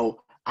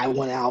 I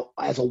went out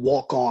as a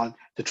walk-on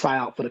to try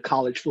out for the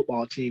college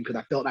football team because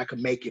I felt I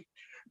could make it.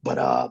 But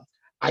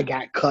I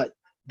got cut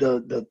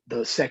the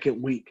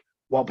second week.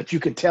 Well, but you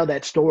can tell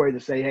that story to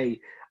say, hey,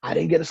 I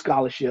didn't get a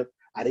scholarship.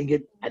 I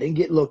didn't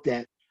get looked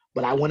at,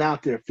 but I went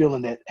out there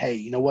feeling that, hey,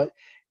 you know what?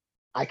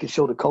 I can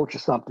show the coach or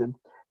something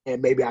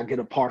and maybe I'll get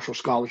a partial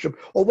scholarship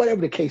or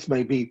whatever the case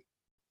may be,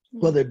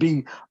 whether it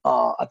be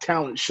a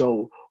talent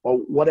show or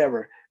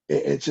whatever.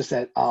 It's just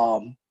that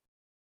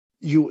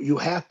you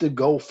have to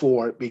go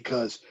for it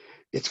because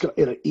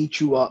it'll eat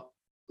you up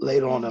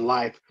later on in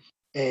life,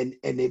 and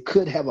it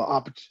could have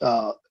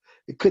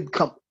it could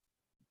come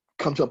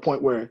to a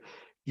point where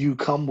you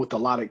come with a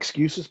lot of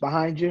excuses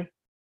behind you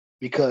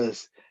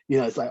because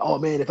it's like, oh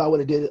man, if I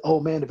would have did it, oh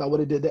man, if I would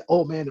have did that,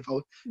 oh man, if I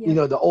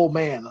the old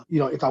man,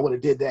 if I would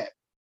have did that,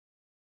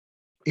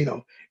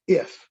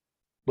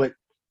 but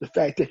the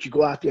fact that you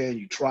go out there and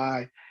you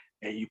try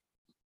and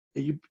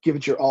you give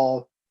it your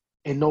all,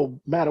 and no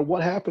matter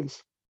what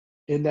happens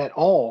in that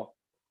all,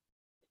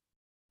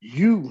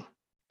 you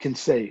can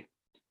say,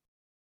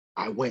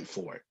 I went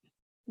for it.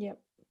 Yep.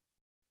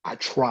 I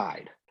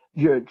tried.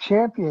 You're a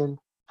champion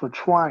for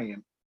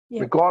trying,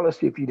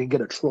 regardless if you didn't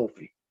get a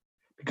trophy.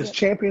 Because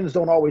champions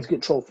don't always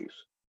get trophies.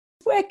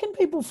 Where can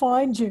people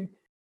find you?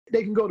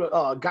 They can go to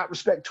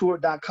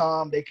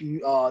gotrespecttour.com. They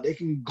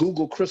can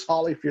Google Chris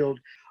Hollyfield.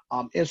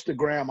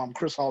 Instagram, I'm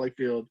Chris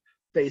Hollyfield.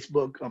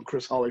 Facebook, I'm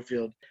Chris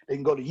Hollyfield. They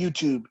can go to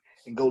YouTube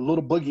and go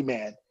Little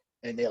Boogeyman,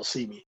 and they'll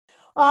see me.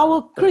 Oh,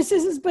 well, Chris,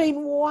 this has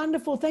been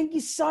wonderful. Thank you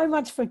so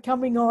much for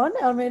coming on.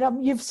 I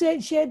mean, you've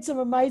shared some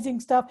amazing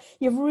stuff.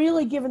 You've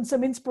really given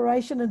some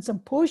inspiration and some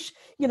push,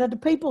 to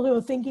people who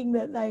are thinking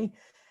that they,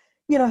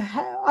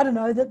 I don't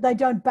know, that they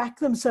don't back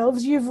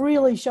themselves. You've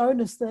really shown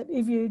us that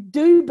if you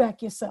do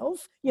back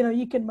yourself,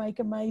 you can make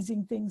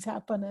amazing things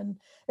happen. And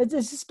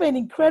it's just been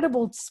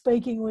incredible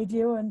speaking with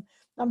you. And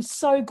I'm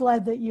so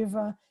glad that you've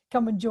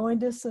come and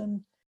joined us.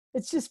 And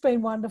it's just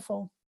been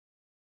wonderful.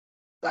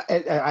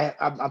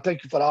 I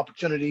thank you for the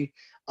opportunity.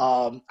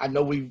 I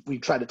know we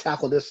tried to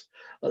tackle this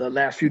the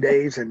last few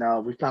days,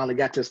 and we finally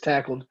got this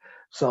tackled.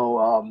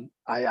 So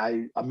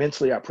I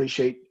immensely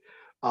appreciate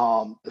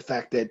the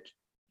fact that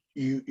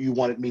you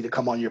wanted me to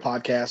come on your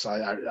podcast.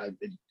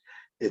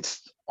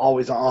 It's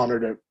always an honor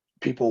that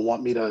people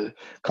want me to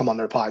come on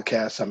their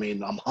podcast. I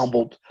mean, I'm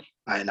humbled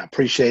and I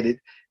appreciate it.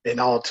 And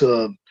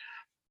to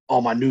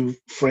all my new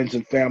friends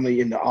and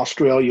family in the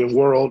Australian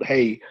world,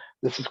 hey,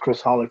 this is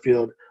Chris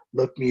Hollyfield.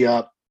 Look me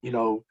up. You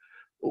know,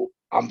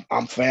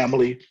 I'm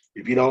family.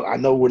 If you don't, I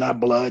know we're not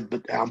blood,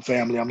 but I'm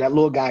family. I'm that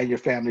little guy in your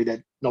family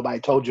that nobody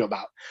told you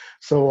about.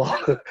 So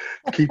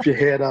keep your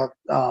head up,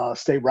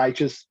 stay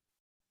righteous.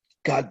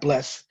 God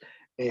bless.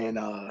 And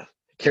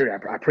Carrie, I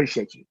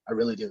appreciate you. I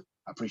really do.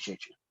 I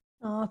appreciate you.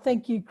 Oh,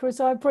 thank you, Chris.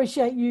 I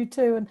appreciate you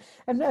too.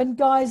 And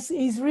guys,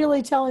 he's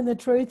really telling the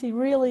truth. He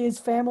really is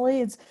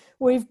family.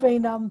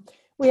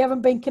 We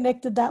haven't been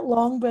connected that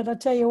long, but I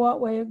tell you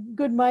what, we're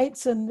good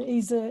mates, and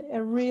he's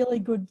a really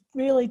good,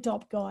 really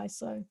top guy.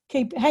 So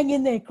hang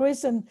in there,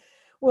 Chris, and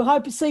we'll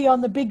hope to see you on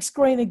the big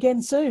screen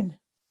again soon.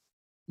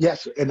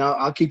 Yes, and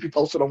I'll keep you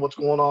posted on what's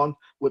going on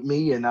with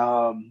me, and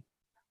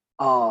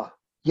whatever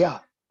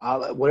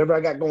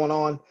I got going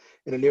on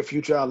in the near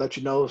future, I'll let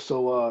you know.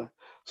 So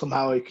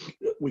somehow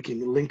we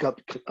can link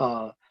up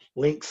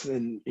links,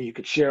 and you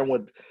could share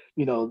with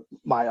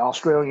my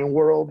Australian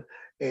world,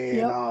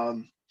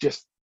 and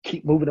just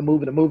keep moving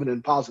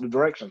in positive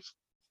directions.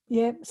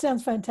 Yeah,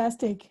 sounds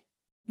fantastic.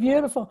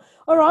 Beautiful.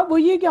 All right, well,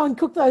 you go and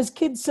cook those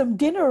kids some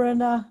dinner,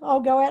 and I'll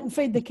go out and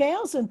feed the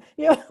cows, and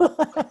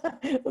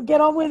we'll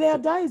get on with our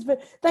days.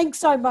 But thanks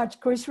so much,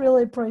 Chris.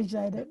 Really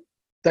appreciate it.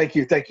 Thank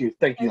you.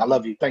 I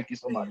love you. Thank you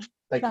so much.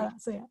 Thank you.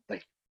 See ya.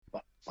 Thank you.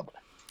 Bye.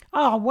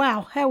 Oh,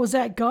 wow. How was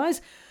that,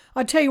 guys?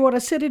 I tell you what, I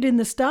said it in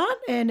the start,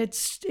 and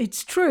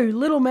it's true.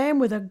 Little man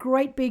with a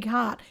great big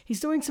heart.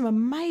 He's doing some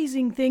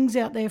amazing things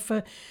out there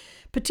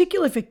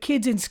particularly for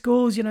kids in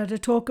schools, to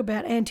talk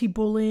about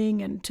anti-bullying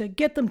and to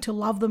get them to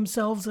love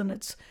themselves. And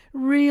it's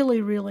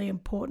really, really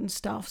important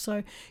stuff.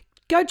 So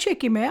go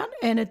check him out.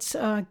 And it's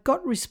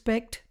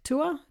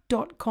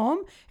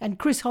gotrespecttour.com and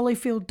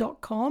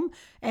chrishollyfield.com.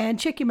 And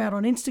check him out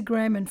on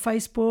Instagram and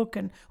Facebook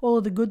and all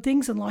of the good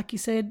things. And like you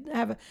said,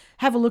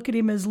 have a look at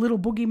him as Little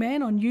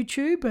Boogeyman on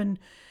YouTube. And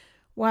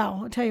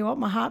wow, I tell you what,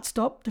 my heart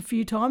stopped a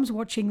few times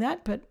watching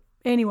that. But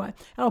anyway,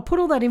 I'll put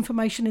all that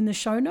information in the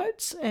show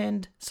notes,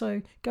 and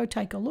so go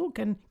take a look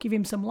and give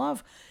him some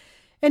love.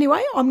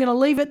 Anyway, I'm going to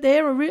leave it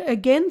there.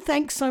 Again,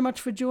 thanks so much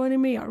for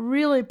joining me. I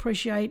really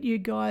appreciate you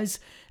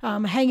guys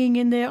hanging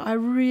in there. I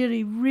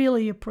really,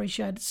 really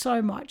appreciate it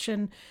so much,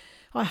 and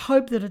I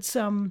hope that it's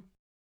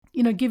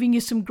giving you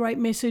some great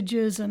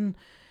messages and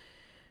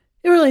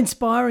really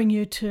inspiring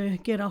you to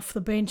get off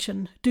the bench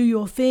and do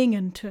your thing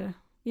and to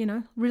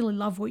really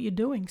love what you're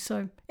doing.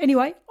 So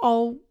anyway,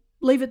 I'll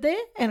leave it there,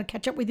 and I'll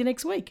catch up with you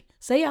next week.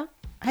 See ya.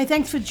 Hey,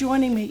 thanks for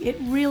joining me. It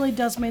really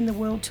does mean the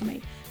world to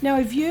me. Now,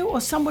 if you or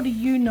somebody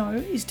you know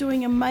is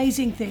doing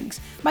amazing things,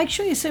 make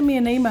sure you send me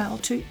an email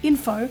to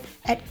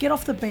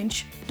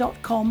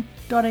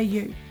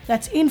info@getoffthebench.com.au.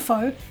 That's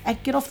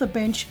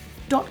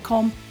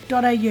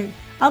info@getoffthebench.com.au.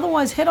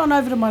 Otherwise, head on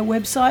over to my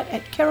website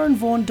at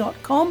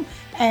karenvaughan.com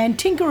and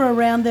tinker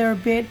around there a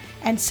bit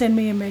and send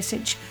me a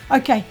message.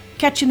 Okay,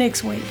 catch you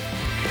next week.